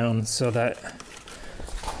fastened down so that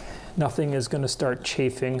nothing is going to start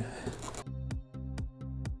chafing.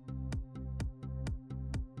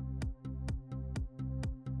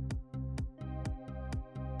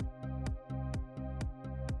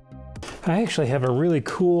 I actually have a really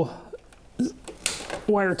cool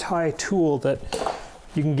wire tie tool that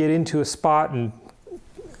you can get into a spot and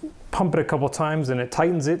pump it a couple times and it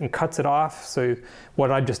tightens it and cuts it off. So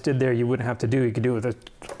what I just did there, you wouldn't have to do. You could do it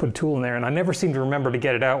with put a tool in there, and I never seem to remember to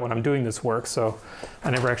get it out when I'm doing this work, so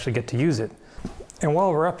I never actually get to use it. And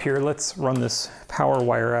while we're up here, let's run this power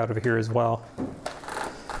wire out of here as well.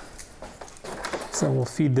 So we'll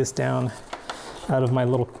feed this down out of my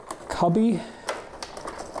little cubby.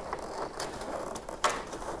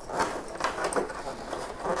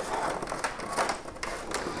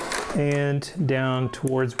 And down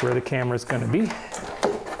towards where the camera is going to be.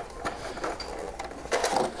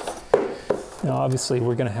 Now obviously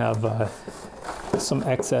we're going to have some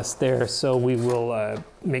excess there, so we will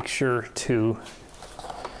make sure to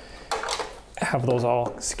have those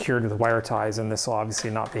all secured with wire ties, and this will obviously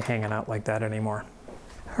not be hanging out like that anymore.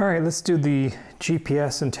 All right, let's do the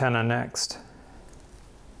GPS antenna next.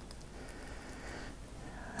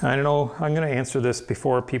 I know I'm going to answer this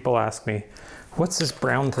before people ask me, what's this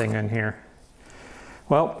brown thing in here?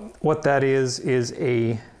 Well, what that is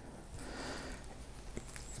a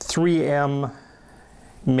 3M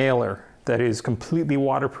mailer that is completely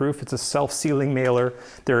waterproof. It's a self-sealing mailer.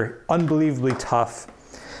 They're unbelievably tough,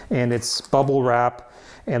 and it's bubble wrap.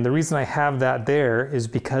 And the reason I have that there is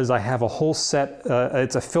because I have a whole set,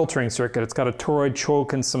 it's a filtering circuit. It's got a toroid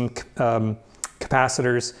choke and some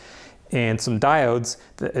capacitors and some diodes,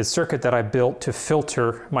 a circuit that I built to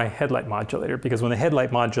filter my headlight modulator, because when the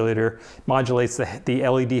headlight modulator modulates the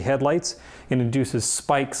LED headlights, it induces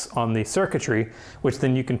spikes on the circuitry, which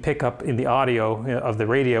then you can pick up in the audio of the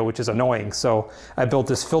radio, which is annoying. So I built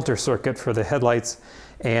this filter circuit for the headlights,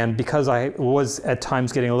 and because I was at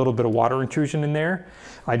times getting a little bit of water intrusion in there,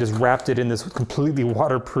 I just wrapped it in this completely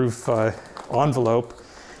waterproof envelope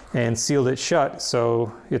and sealed it shut,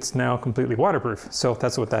 so it's now completely waterproof. So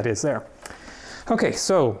that's what that is there. Okay,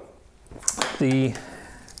 so the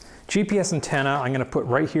GPS antenna I'm going to put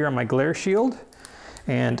right here on my glare shield,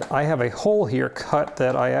 and I have a hole here cut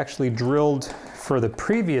that I actually drilled for the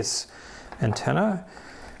previous antenna,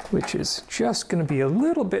 which is just going to be a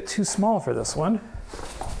little bit too small for this one.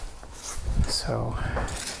 So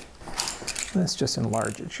let's just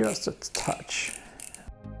enlarge it just a touch.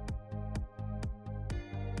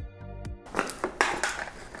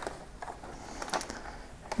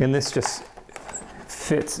 And this just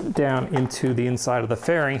fits down into the inside of the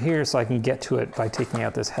fairing here, so I can get to it by taking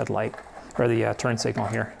out this headlight, or the turn signal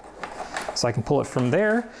here. So I can pull it from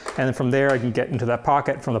there, and then from there I can get into that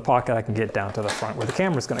pocket. From the pocket I can get down to the front where the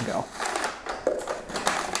camera's going to go.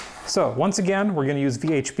 So once again, we're going to use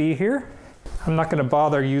VHB here. I'm not going to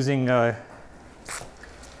bother using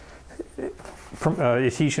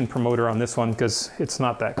adhesion promoter on this one because it's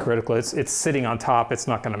not that critical. It's sitting on top. It's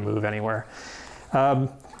not going to move anywhere.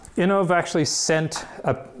 Innovv actually sent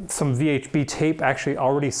some VHB tape actually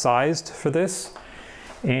already sized for this,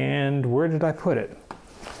 And where did I put it?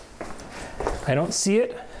 I don't see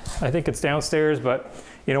it. I think it's downstairs, but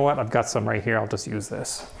you know what? I've got some right here. I'll just use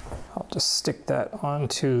this. I'll just stick that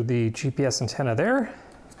onto the GPS antenna there.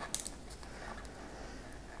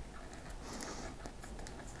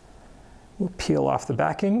 We'll peel off the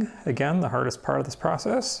backing, again, the hardest part of this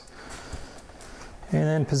process, and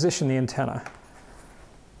then position the antenna.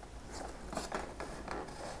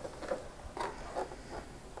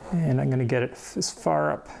 And I'm going to get it as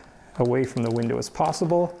far up away from the window as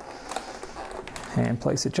possible and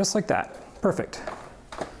place it just like that. Perfect.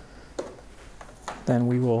 Then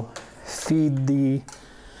we will feed the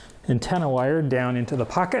antenna wire down into the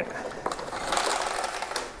pocket.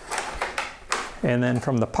 And then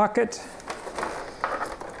from the pocket,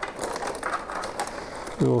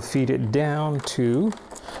 we will feed it down to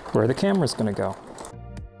where the camera's going to go.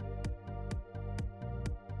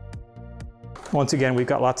 Once again, we've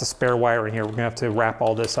got lots of spare wire in here. We're going to have to wrap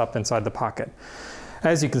all this up inside the pocket.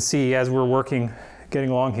 As you can see, as we're working, getting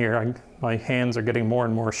along here, my hands are getting more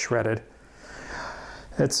and more shredded.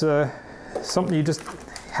 It's something you just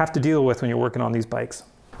have to deal with when you're working on these bikes.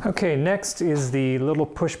 Okay, next is the little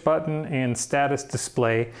push button and status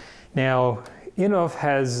display. Now, Innovv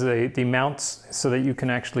has the mounts so that you can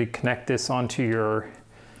actually connect this onto your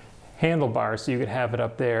handlebar so you could have it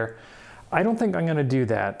up there. I don't think I'm going to do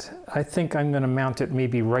that. I think I'm going to mount it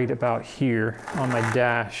maybe right about here on my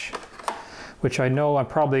dash, which I know I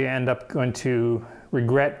probably end up going to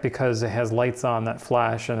regret because it has lights on that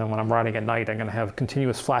flash, and then when I'm riding at night I'm going to have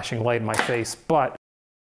continuous flashing light in my face. But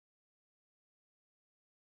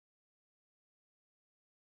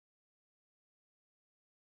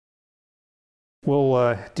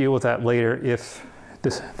we'll deal with that later if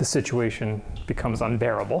the situation becomes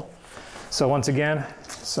unbearable. So once again,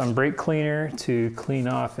 some brake cleaner to clean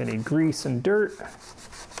off any grease and dirt.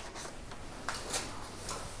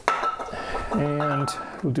 And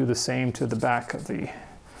we'll do the same to the back of the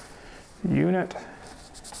unit.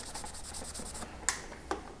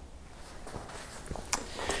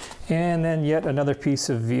 And then yet another piece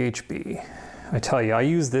of VHB. I tell you, I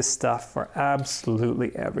use this stuff for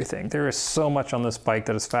absolutely everything. There is so much on this bike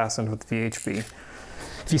that is fastened with VHB.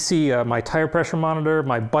 If you see my tire pressure monitor,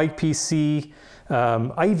 my bike PC,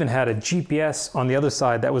 I even had a GPS on the other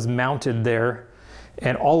side that was mounted there,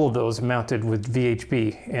 and all of those mounted with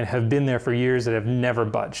VHB and have been there for years that have never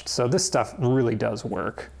budged. So this stuff really does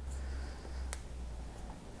work.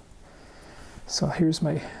 So here's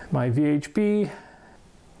my VHB.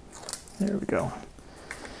 There we go.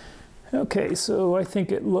 Okay, so I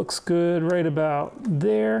think it looks good right about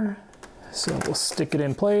there. So we'll stick it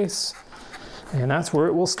in place, and that's where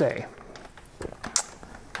it will stay.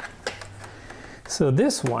 So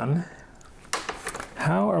this one,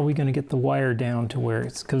 how are we going to get the wire down to where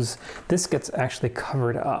it's, because this gets actually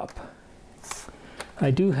covered up.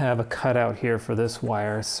 I do have a cutout here for this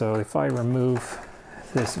wire, so if I remove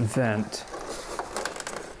this vent,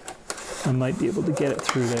 I might be able to get it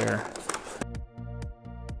through there.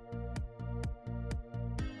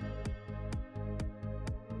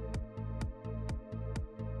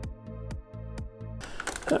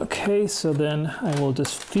 Okay, so then I will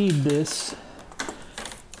just feed this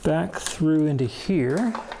back through into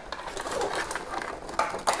here.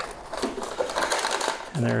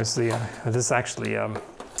 And there's the, this is actually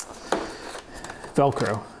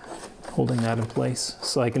Velcro holding that in place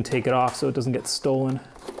so I can take it off so it doesn't get stolen.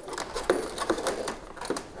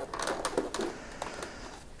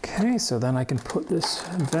 Okay, so then I can put this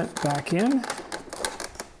vent back in.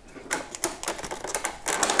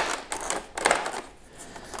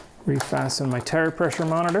 Refasten my tire pressure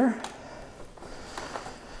monitor,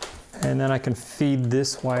 and then I can feed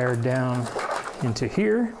this wire down into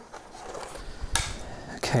here.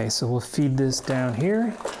 Okay, so we'll feed this down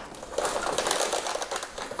here.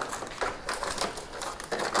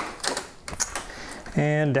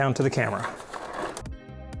 And down to the camera.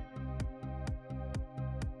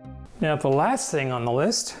 Now the last thing on the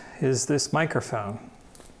list is this microphone.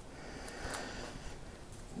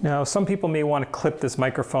 Now, some people may want to clip this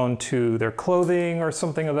microphone to their clothing or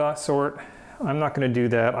something of that sort. I'm not going to do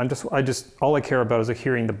that. All I care about is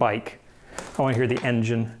hearing the bike. I want to hear the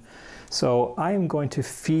engine. So I am going to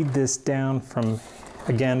feed this down from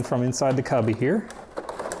inside the cubby here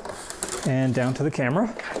and down to the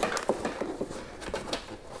camera.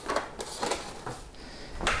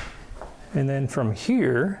 And then from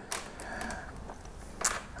here,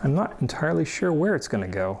 I'm not entirely sure where it's going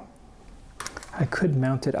to go. I could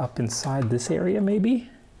mount it up inside this area, maybe?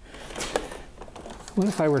 What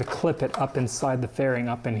if I were to clip it up inside the fairing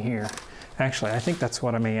up in here? Actually, I think that's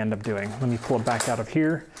what I may end up doing. Let me pull it back out of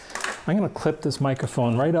here. I'm going to clip this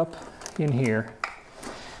microphone right up in here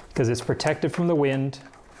because it's protected from the wind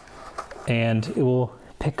and it will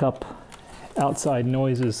pick up outside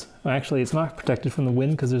noises. Actually, it's not protected from the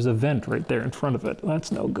wind because there's a vent right there in front of it.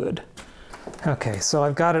 That's no good. Okay, so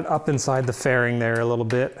I've got it up inside the fairing there a little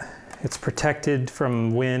bit. It's protected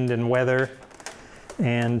from wind and weather,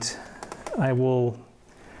 and I will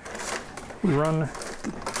run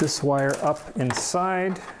this wire up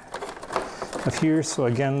inside of here so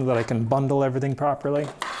again that I can bundle everything properly.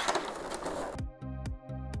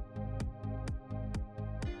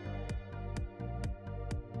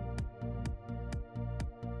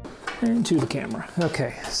 Into the camera.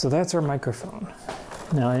 Okay, so that's our microphone.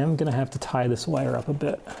 Now I am going to have to tie this wire up a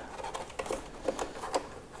bit.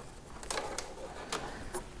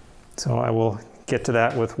 So I will get to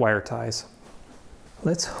that with wire ties.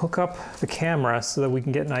 Let's hook up the camera so that we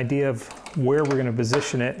can get an idea of where we're going to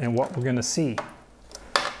position it and what we're going to see.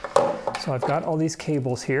 So I've got all these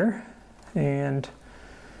cables here, and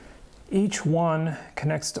each one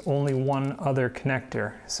connects to only one other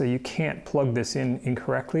connector. So you can't plug this in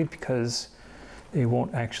incorrectly because they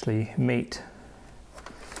won't actually mate.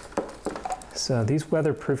 So these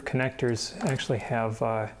weatherproof connectors actually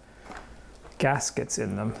have gaskets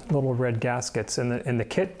in them, little red gaskets, and the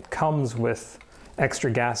kit comes with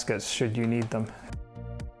extra gaskets should you need them.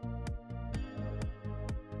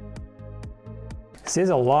 This is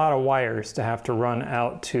a lot of wires to have to run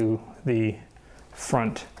out to the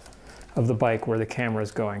front of the bike where the camera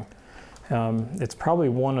is going. It's probably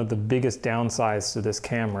one of the biggest downsides to this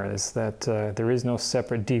camera is that there is no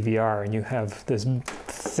separate DVR, and you have this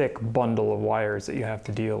thick bundle of wires that you have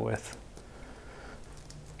to deal with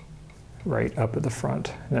right up at the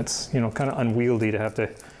front. And that's, you know, kind of unwieldy to have to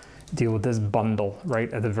deal with this bundle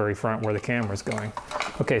right at the very front where the camera's going.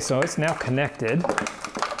 Okay, so it's now connected.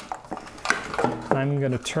 I'm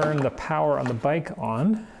going to turn the power on the bike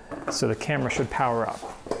on, so the camera should power up.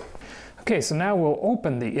 Okay, so now we'll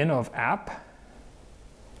open the Innovv app,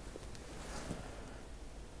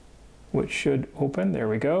 which should open, there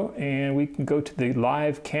we go, and we can go to the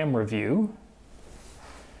live camera view,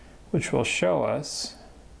 which will show us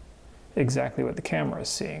exactly what the camera is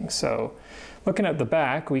seeing. So looking at the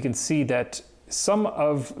back, we can see that some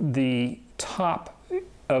of the top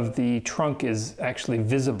of the trunk is actually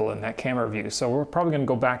visible in that camera view. So we're probably going to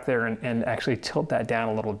go back there and actually tilt that down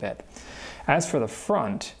a little bit. As for the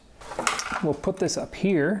front, we'll put this up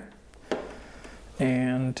here,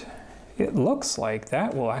 and it looks like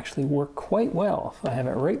that will actually work quite well. If I have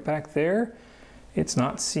it right back there, it's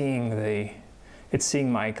not seeing it's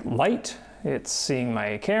seeing my light, it's seeing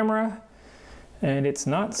my camera, and it's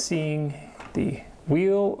not seeing the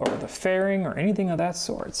wheel or the fairing or anything of that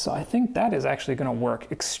sort. So I think that is actually going to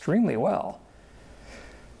work extremely well.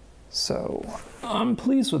 So I'm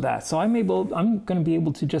pleased with that. So I'm going to be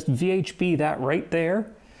able to just VHB that right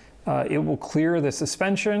there. It will clear the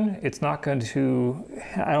suspension. It's not going to,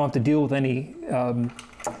 I don't have to deal with any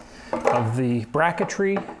of the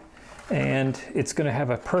bracketry, and it's going to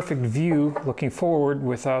have a perfect view looking forward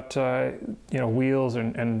without you know, wheels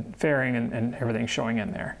and fairing and everything showing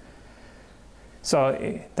in there.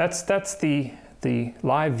 So that's the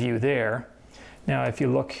live view there. Now if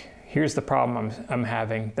you look, here's the problem I'm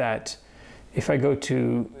having, that if I go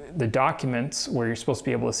to the documents where you're supposed to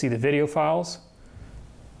be able to see the video files,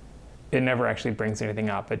 it never actually brings anything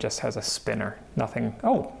up. It just has a spinner, nothing.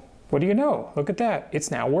 Oh, what do you know? Look at that, it's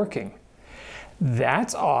now working.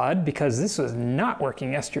 That's odd because this was not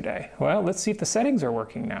working yesterday. Well, let's see if the settings are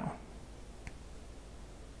working now.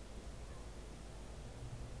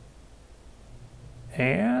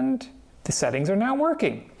 And the settings are now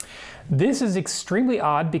working. This is extremely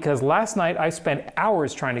odd because last night I spent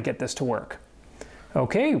hours trying to get this to work.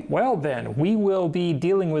 Okay, well then, we will be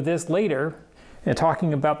dealing with this later and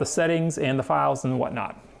talking about the settings and the files and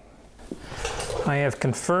whatnot. I have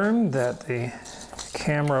confirmed that the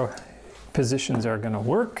camera positions are going to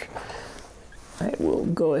work. I will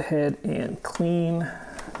go ahead and clean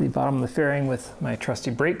the bottom of the fairing with my trusty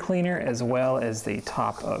brake cleaner, as well as the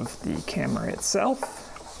top of the camera itself.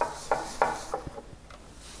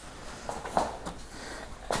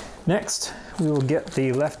 Next, we will get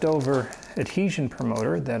the leftover adhesion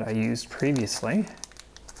promoter that I used previously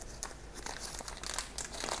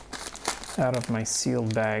out of my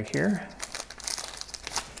sealed bag here.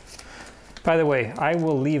 By the way, I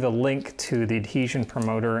will leave a link to the adhesion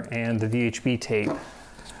promoter and the VHB tape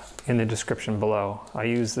in the description below. I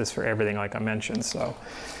use this for everything like I mentioned, so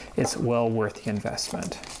it's well worth the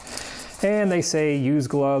investment. And they say use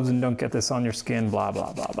gloves and don't get this on your skin, blah,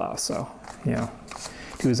 blah, blah, blah. So, you know,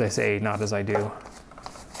 do as I say, not as I do.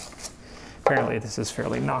 apparently this is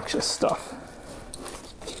fairly noxious stuff.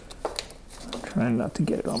 I'm trying not to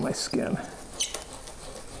get it on my skin.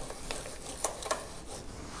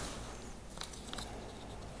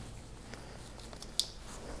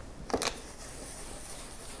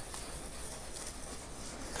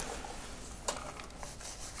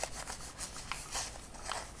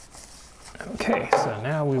 Okay, so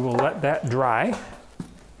now we will let that dry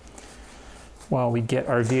while we get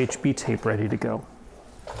our VHB tape ready to go.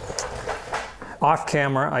 Off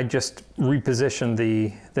camera, I just repositioned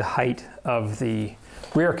the height of the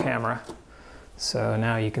rear camera. So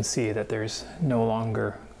now you can see that there's no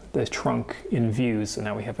longer the trunk in view, so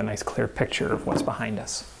now we have a nice clear picture of what's behind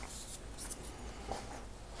us.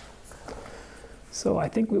 So I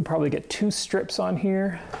think we'll probably get 2 strips on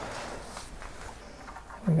here.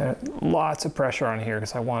 We got lots of pressure on here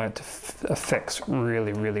because I want it to affix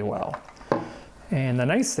really, really well. And the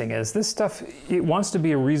nice thing is this stuff, it wants to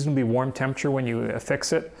be a reasonably warm temperature when you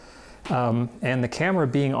affix it. And the camera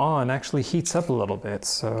being on actually heats up a little bit.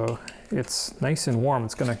 So it's nice and warm.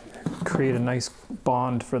 It's going to create a nice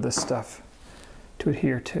bond for this stuff to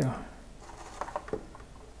adhere to.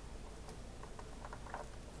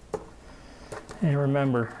 And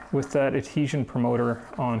remember, with that adhesion promoter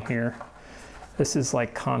on here, this is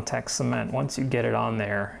like contact cement. Once you get it on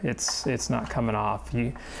there, it's not coming off.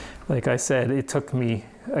 Like I said, it took me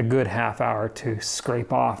a good half hour to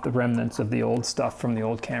scrape off the remnants of the old stuff from the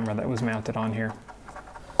old camera that was mounted on here.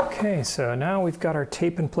 Okay, so now we've got our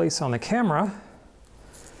tape in place on the camera.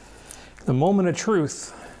 The moment of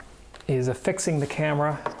truth is affixing the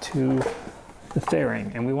camera to the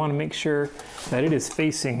fairing, and we want to make sure that it is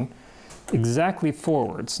facing exactly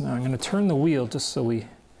forwards. Now I'm going to turn the wheel just so we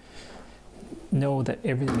know that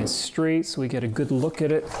everything is straight, so we get a good look at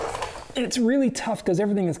it. And it's really tough because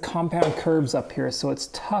everything is compound curves up here, so it's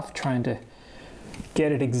tough trying to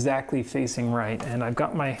get it exactly facing right. And I've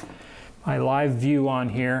got my live view on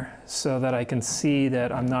here so that I can see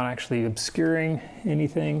that I'm not actually obscuring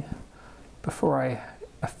anything before I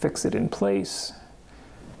affix it in place.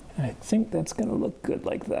 And I think that's going to look good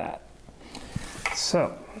like that.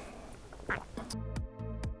 So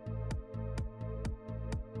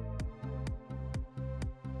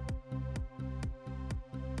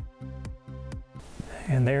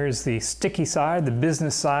and there's the sticky side, the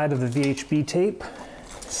business side of the VHB tape.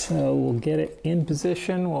 So we'll get it in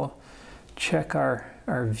position. We'll check our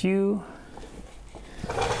view.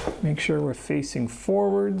 Make sure we're facing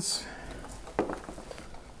forwards.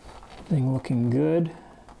 Everything looking good.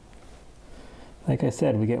 Like I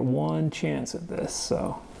said, we get 1 chance at this,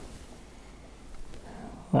 so.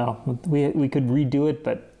 Well, we could redo it,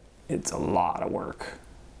 but it's a lot of work.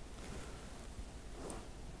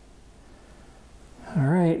 All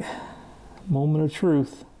right, moment of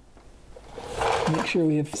truth. Make sure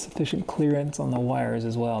we have sufficient clearance on the wires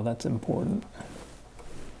as well. That's important.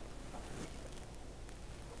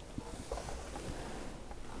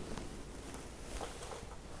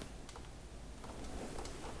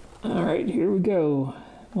 All right, here we go.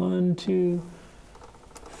 1, 2,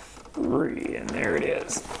 3, and there it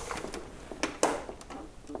is.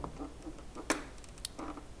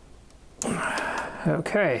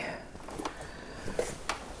 Okay.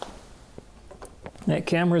 That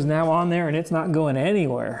camera is now on there and it's not going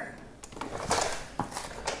anywhere.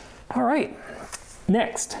 All right,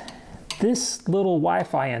 next, this little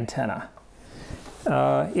Wi-Fi antenna.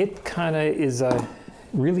 It kind of is a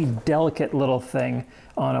really delicate little thing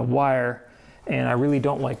on a wire, and I really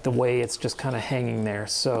don't like the way it's just kind of hanging there.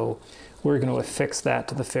 So we're going to affix that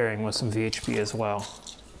to the fairing with some VHB as well.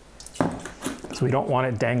 So we don't want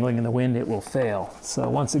it dangling in the wind, it will fail. So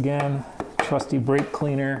once again, trusty brake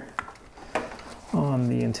cleaner on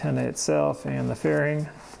the antenna itself and the fairing.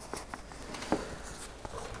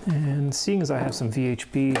 And seeing as I have some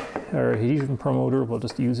VHB or adhesion promoter, we'll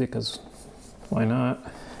just use it because why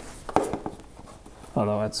not?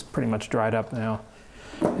 Although it's pretty much dried up now.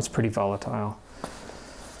 It's pretty volatile.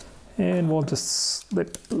 And we'll just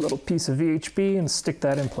slip a little piece of VHB and stick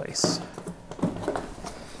that in place.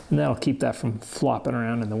 And that'll keep that from flopping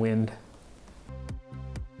around in the wind.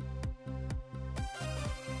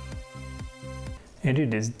 And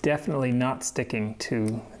it is definitely not sticking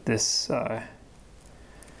to this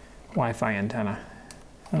Wi-Fi antenna.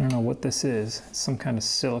 I don't know what this is. It's some kind of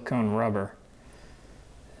silicone rubber.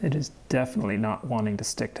 It is definitely not wanting to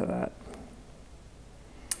stick to that.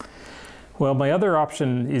 Well, my other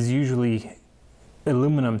option is usually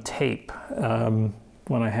aluminum tape when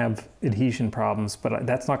I have adhesion problems, but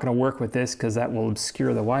that's not going to work with this because that will obscure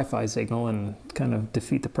the Wi-Fi signal and kind of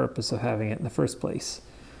defeat the purpose of having it in the first place.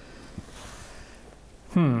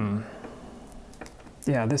 It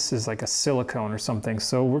yeah, this is like a silicone or something,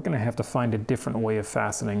 so we're gonna have to find a different way of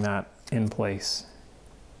fastening that in place.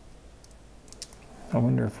 I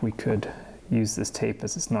wonder if we could use this tape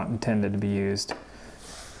as it's not intended to be used.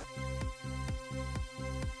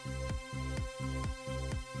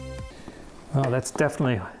 Well, that's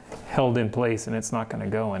definitely held in place and it's not going to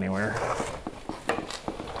go anywhere.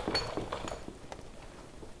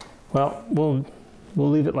 Well, we'll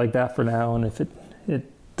leave it like that for now, and if it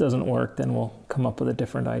doesn't work, then we'll come up with a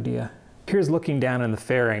different idea. Here's looking down in the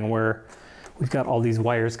fairing where we've got all these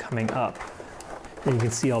wires coming up. And you can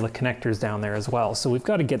see all the connectors down there as well. So we've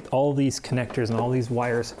got to get all these connectors and all these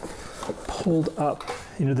wires pulled up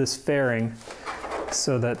into this fairing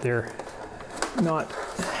so that they're not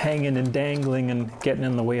hanging and dangling and getting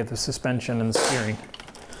in the way of the suspension and the steering.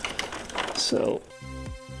 So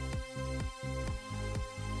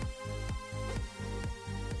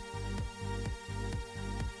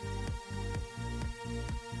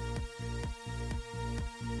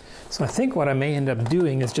I think what I may end up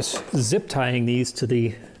doing is just zip tying these to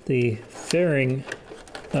the fairing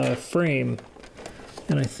frame,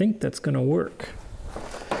 and I think that's going to work.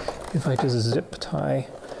 If I just zip tie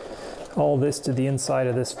all this to the inside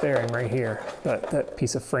of this fairing right here, that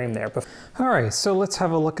piece of frame there. All right, so let's have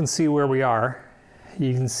a look and see where we are.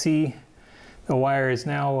 You can see the wire is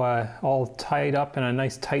now all tied up in a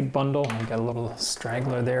nice tight bundle. I got a little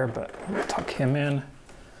straggler there, but I'll tuck him in.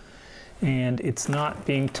 And it's not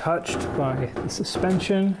being touched by the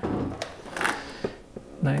suspension.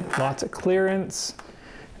 Lots of clearance,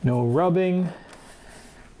 no rubbing.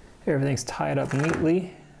 Everything's tied up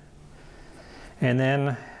neatly. And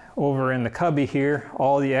then over in the cubby here,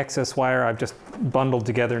 all the excess wire I've just bundled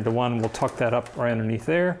together into one. We'll tuck that up right underneath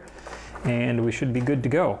there, and we should be good to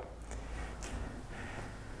go.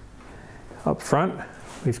 Up front,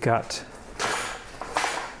 we've got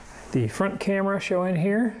the front camera showing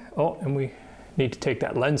here. Oh, and we need to take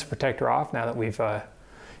that lens protector off now that we've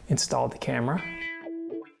installed the camera.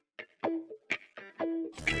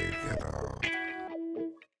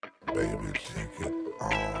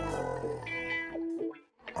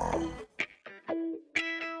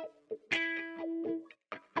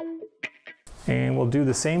 And we'll do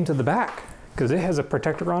the same to the back because it has a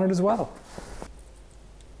protector on it as well.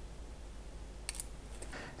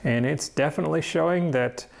 And it's definitely showing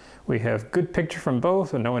that we have good picture from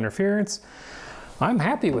both and no interference. I'm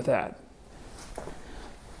happy with that.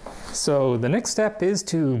 So the next step is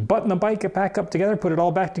to button the bike back up together, put it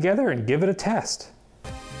all back together, and give it a test.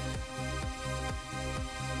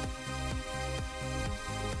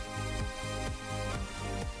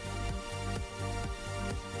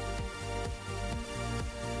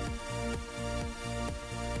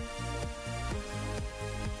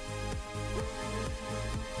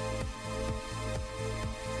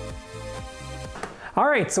 All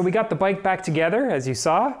right, so we got the bike back together, as you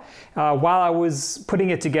saw. While I was putting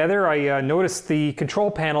it together, I noticed the control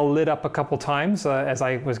panel lit up a couple times as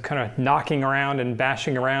I was kind of knocking around and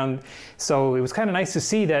bashing around. So it was kind of nice to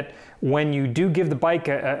see that when you do give the bike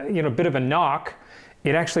a bit of a knock,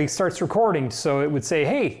 it actually starts recording. So it would say,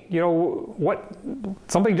 hey,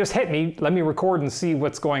 something just hit me. Let me record and see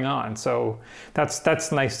what's going on. So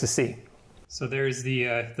that's nice to see. So there's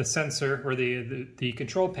the sensor, or the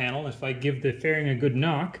control panel. If I give the fairing a good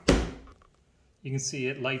knock, you can see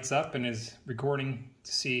it lights up and is recording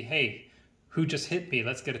to see, hey, who just hit me?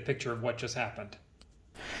 Let's get a picture of what just happened.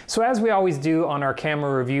 So as we always do on our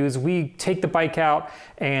camera reviews, we take the bike out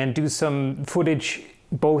and do some footage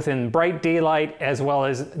both in bright daylight as well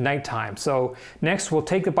as nighttime. So next we'll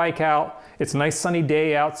take the bike out. It's a nice sunny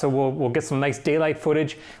day out, so we'll get some nice daylight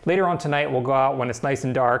footage. Later on tonight we'll go out when it's nice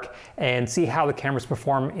and dark and see how the cameras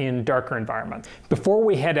perform in darker environments. Before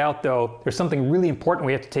we head out though, there's something really important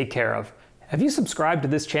we have to take care of. Have you subscribed to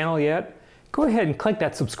this channel yet? Go ahead and click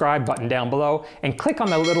that subscribe button down below and click on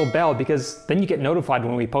that little bell, because then you get notified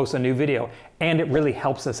when we post a new video, and it really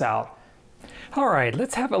helps us out. All right,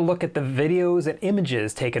 let's have a look at the videos and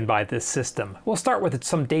images taken by this system. We'll start with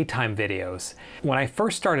some daytime videos. When I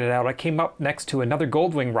first started out, I came up next to another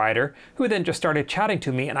Goldwing rider who then just started chatting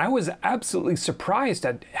to me, and I was absolutely surprised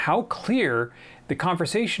at how clear the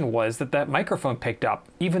conversation was that microphone picked up,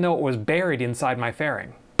 even though it was buried inside my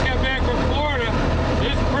fairing. Got back from Florida.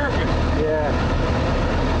 This is perfect.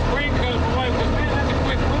 Yeah. Spring comes, my wife goes, man, that's a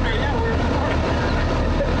quick winter. Yeah, we're in Florida.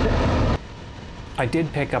 I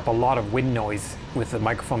did pick up a lot of wind noise with the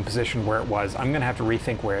microphone position where it was. I'm gonna have to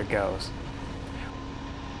rethink where it goes.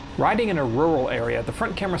 Riding in a rural area, the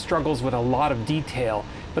front camera struggles with a lot of detail,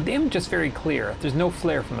 but the image is very clear. There's no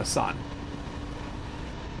flare from the sun.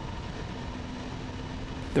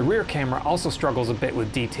 The rear camera also struggles a bit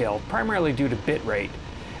with detail, primarily due to bit rate.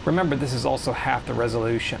 Remember, this is also half the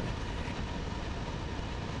resolution.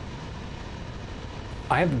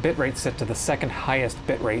 I have the bitrate set to the second highest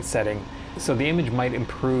bitrate setting, so the image might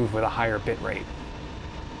improve with a higher bitrate.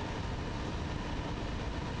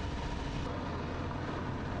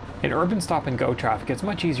 In urban stop-and-go traffic, it's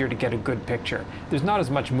much easier to get a good picture. There's not as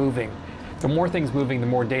much moving. The more things moving, the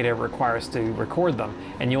more data it requires to record them,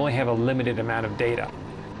 and you only have a limited amount of data.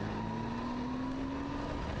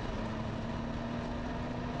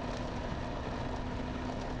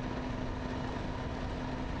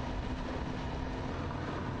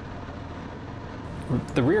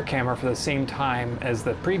 The rear camera for the same time as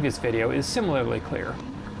the previous video is similarly clear.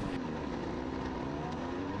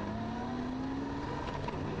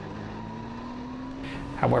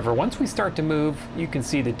 However, once we start to move, you can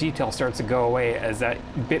see the detail starts to go away as that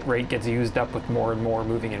bitrate gets used up with more and more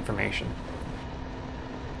moving information.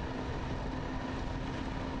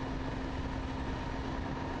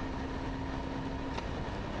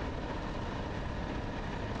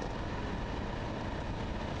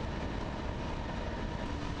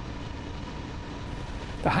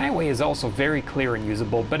 The highway is also very clear and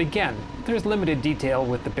usable, but again, there's limited detail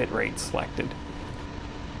with the bitrate selected.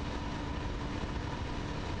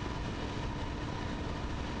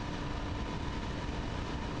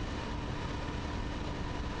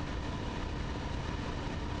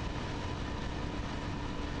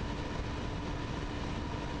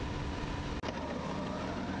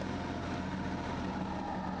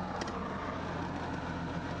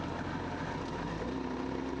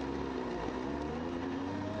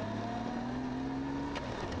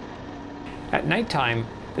 At nighttime,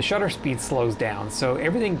 the shutter speed slows down, so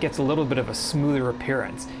everything gets a little bit of a smoother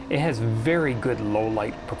appearance. It has very good low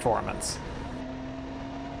light performance.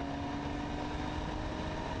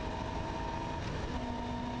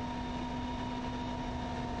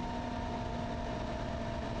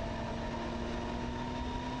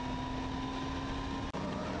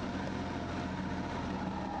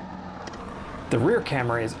 The rear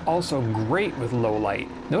camera is also great with low light.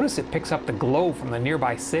 Notice it picks up the glow from the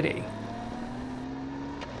nearby city.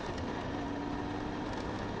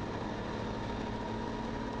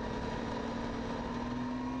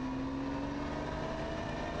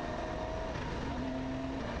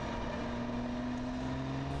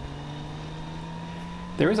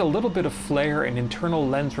 There is a little bit of flare and internal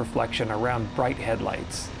lens reflection around bright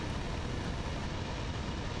headlights.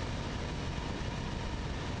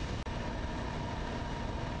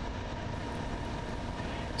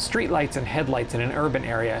 Streetlights and headlights in an urban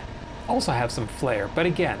area also have some flare, but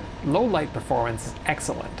again, low light performance is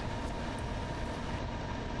excellent.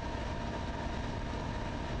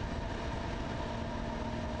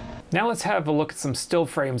 Now let's have a look at some still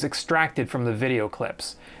frames extracted from the video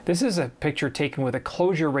clips. This is a picture taken with a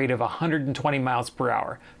closure rate of 120 miles per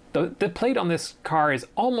hour. The plate on this car is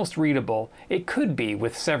almost readable. It could be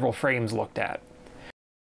with several frames looked at.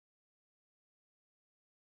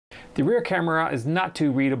 The rear camera is not too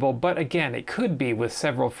readable, but again, it could be with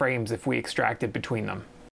several frames if we extracted between them.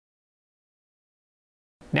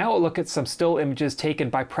 Now we'll look at some still images taken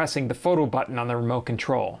by pressing the photo button on the remote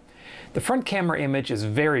control. The front camera image is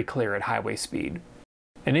very clear at highway speed.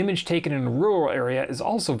 An image taken in a rural area is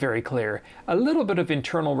also very clear, a little bit of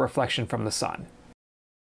internal reflection from the sun.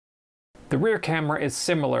 The rear camera is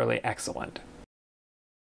similarly excellent.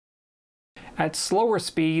 At slower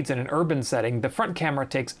speeds in an urban setting, the front camera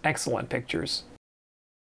takes excellent pictures.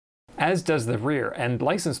 As does the rear, and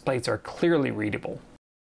license plates are clearly readable.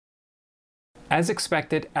 As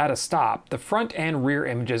expected, at a stop, the front and rear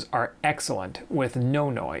images are excellent, with no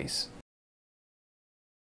noise.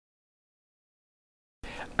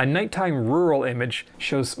 A nighttime rural image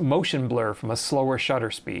shows motion blur from a slower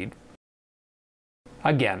shutter speed.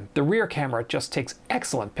 Again, the rear camera just takes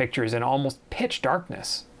excellent pictures in almost pitch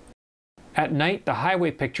darkness. At night, the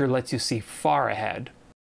highway picture lets you see far ahead.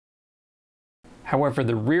 However,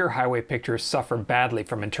 the rear highway pictures suffer badly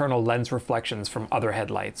from internal lens reflections from other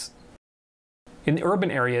headlights. In the urban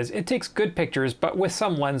areas, it takes good pictures, but with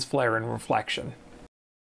some lens flare and reflection.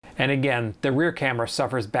 And again, the rear camera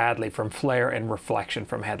suffers badly from flare and reflection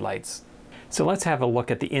from headlights. So let's have a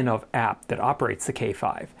look at the Innovv app that operates the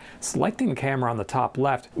K5. Selecting the camera on the top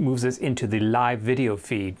left moves us into the live video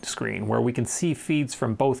feed screen, where we can see feeds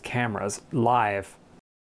from both cameras live.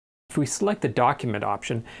 If we select the document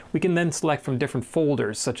option, we can then select from different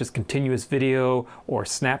folders such as continuous video or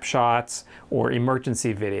snapshots or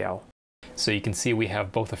emergency video. So you can see we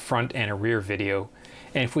have both a front and a rear video.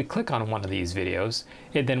 And if we click on one of these videos,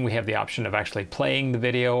 then we have the option of actually playing the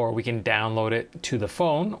video, or we can download it to the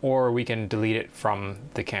phone, or we can delete it from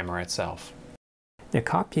the camera itself. Now,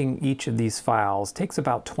 copying each of these files takes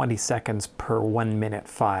about 20 seconds per 1 minute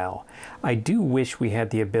file. I do wish we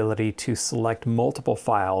had the ability to select multiple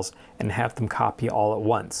files and have them copy all at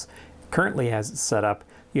once. Currently, as it's set up,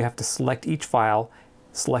 you have to select each file,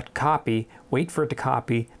 select copy, wait for it to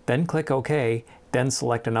copy, then click OK, then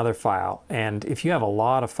select another file. And if you have a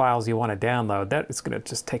lot of files you want to download, that is going to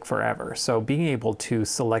just take forever. So being able to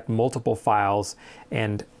select multiple files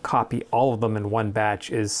and copy all of them in one batch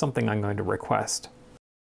is something I'm going to request.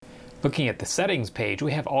 Looking at the settings page,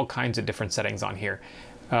 we have all kinds of different settings on here.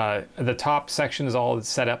 The top section is all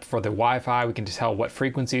set up for the Wi-Fi. We can tell what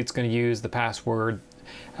frequency it's going to use, the password,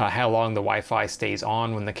 how long the Wi-Fi stays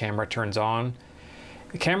on when the camera turns on.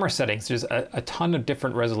 The camera settings, there's a ton of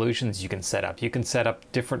different resolutions you can set up. You can set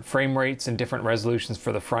up different frame rates and different resolutions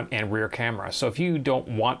for the front and rear camera. So if you don't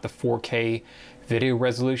want the 4K video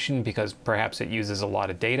resolution because perhaps it uses a lot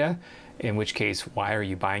of data, in which case, why are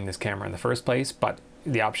you buying this camera in the first place? But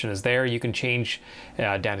the option is there. You can change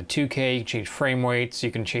down to 2K, you can change frame rates,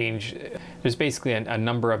 you can change, there's basically a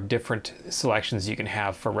number of different selections you can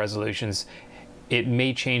have for resolutions. It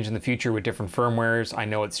may change in the future with different firmwares. I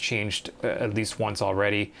know it's changed at least once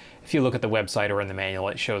already. If you look at the website or in the manual,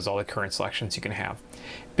 it shows all the current selections you can have.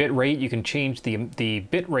 Bit rate, you can change the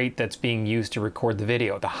bit rate that's being used to record the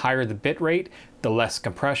video. The higher the bit rate, the less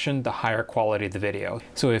compression, the higher quality of the video.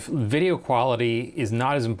 So if video quality is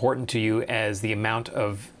not as important to you as the amount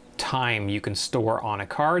of time you can store on a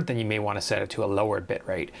card, then you may want to set it to a lower bit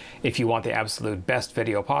rate. If you want the absolute best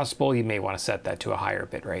video possible, you may want to set that to a higher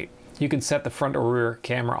bit rate. You can set the front or rear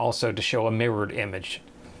camera also to show a mirrored image.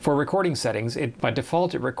 For recording settings, by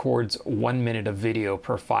default it records 1 minute of video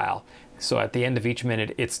per file. So at the end of each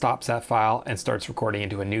minute, it stops that file and starts recording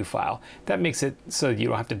into a new file. That makes it so you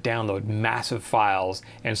don't have to download massive files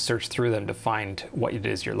and search through them to find what it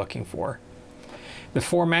is you're looking for. The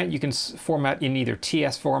format, you can format in either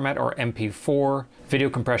TS format or MP4. Video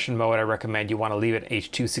compression mode, I recommend you want to leave it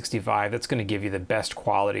H.265. That's going to give you the best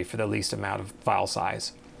quality for the least amount of file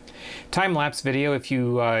size. Time-lapse video, if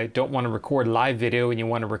you don't want to record live video and you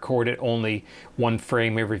want to record it only 1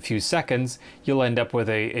 frame every few seconds, you'll end up with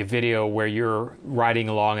a video where you're riding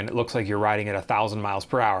along and it looks like you're riding at 1,000 miles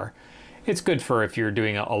per hour. It's good for if you're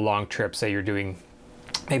doing a long trip, say you're doing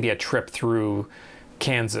maybe a trip through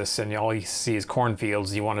Kansas and all you see is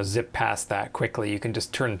cornfields, you want to zip past that quickly. You can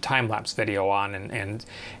just turn time-lapse video on and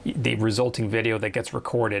the resulting video that gets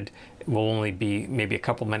recorded will only be maybe a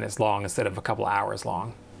couple minutes long instead of a couple hours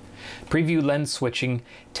long. Preview lens switching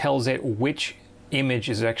tells it which image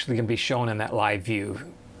is actually going to be shown in that live view.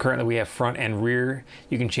 Currently we have front and rear.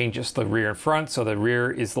 You can change just the rear and front, so the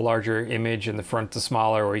rear is the larger image and the front the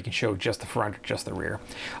smaller, or you can show just the front or just the rear.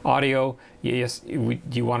 Audio, yes, do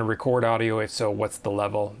you want to record audio? If so, what's the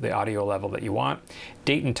level, the audio level that you want?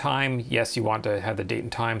 Date and time, yes, you want to have the date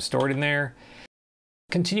and time stored in there.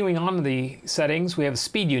 Continuing on to the settings, we have a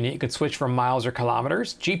speed unit. You can switch from miles or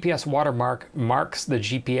kilometers. GPS watermark marks the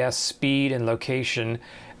GPS speed and location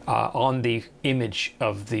on the image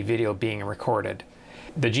of the video being recorded.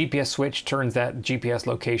 The GPS switch turns that GPS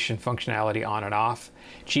location functionality on and off.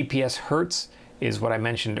 GPS hertz is what I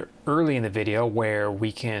mentioned early in the video, where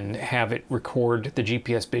we can have it record the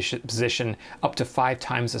GPS position up to 5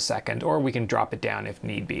 times a second, or we can drop it down if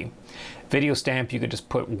need be. Video stamp, you can just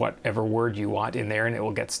put whatever word you want in there and it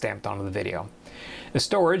will get stamped onto the video. The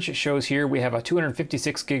storage shows here we have a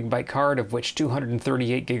 256 gigabyte card, of which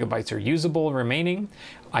 238 gigabytes are usable remaining.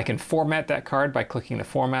 I can format that card by clicking the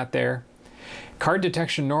format there. Card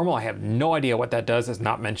detection normal, I have no idea what that does, it's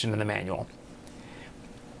not mentioned in the manual.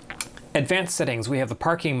 Advanced settings, we have the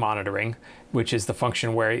parking monitoring, which is the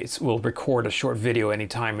function where it will record a short video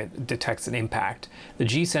anytime it detects an impact. The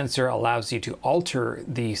G sensor allows you to alter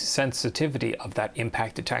the sensitivity of that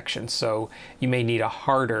impact detection, so you may need a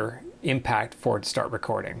harder impact for it to start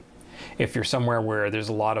recording. If you're somewhere where there's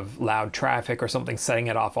a lot of loud traffic or something setting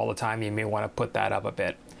it off all the time, you may want to put that up a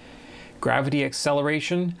bit. Gravity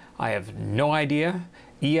acceleration, I have no idea.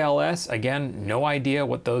 ELS, again, no idea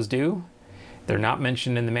what those do. They're not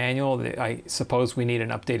mentioned in the manual. I suppose we need an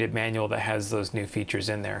updated manual that has those new features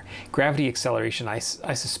in there. Gravity acceleration, I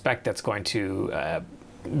suspect that's going to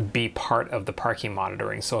be part of the parking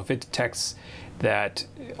monitoring. So if it detects that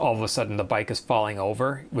all of a sudden the bike is falling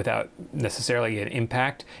over without necessarily an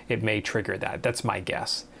impact, it may trigger that. That's my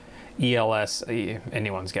guess. ELS,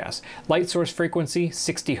 anyone's guess. Light source frequency,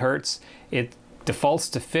 60 hertz. It defaults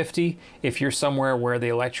to 50. If you're somewhere where the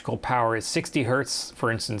electrical power is 60 hertz, for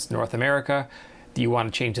instance, North America, you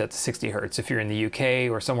want to change that to 60 hertz. If you're in the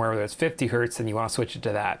UK or somewhere where it's 50 hertz, then you want to switch it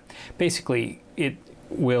to that. Basically, it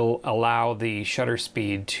will allow the shutter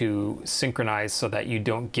speed to synchronize so that you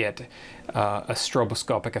don't get a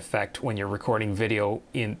stroboscopic effect when you're recording video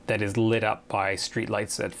that is lit up by street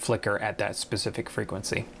lights that flicker at that specific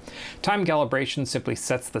frequency. Time calibration simply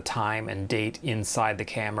sets the time and date inside the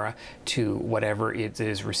camera to whatever it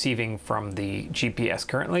is receiving from the GPS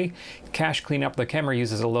currently. Cache cleanup, the camera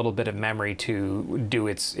uses a little bit of memory to do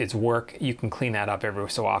its work. You can clean that up every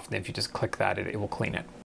so often. If you just click that, it will clean it.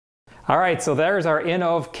 All right, so there's our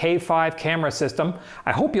Innovv K5 camera system.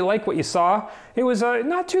 I hope you like what you saw. It was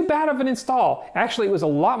not too bad of an install. Actually, it was a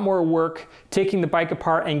lot more work taking the bike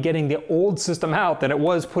apart and getting the old system out than it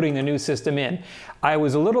was putting the new system in. I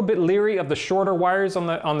was a little bit leery of the shorter wires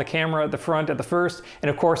on the camera at the front at the first, and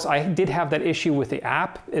of course I did have that issue with the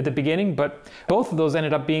app at the beginning, but both of those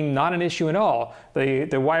ended up being not an issue at all. The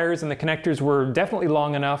wires and the connectors were definitely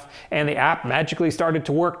long enough, and the app magically started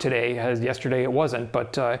to work today, as yesterday it wasn't,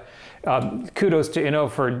 but kudos to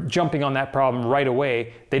Innovv for jumping on that problem right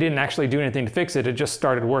away. They didn't actually do anything to fix it, it just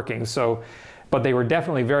started working. But they were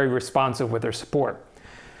definitely very responsive with their support.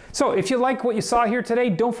 So if you like what you saw here today,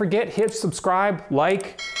 don't forget, hit subscribe,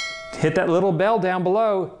 like, hit that little bell down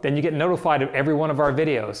below, then you get notified of every one of our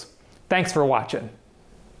videos. Thanks for watching.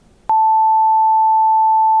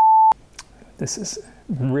 This is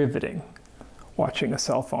riveting, watching a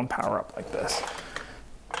cell phone power up like this.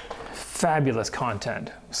 Fabulous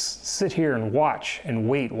content. Sit here and watch and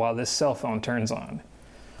wait while this cell phone turns on.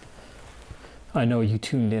 I know you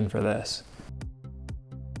tuned in for this.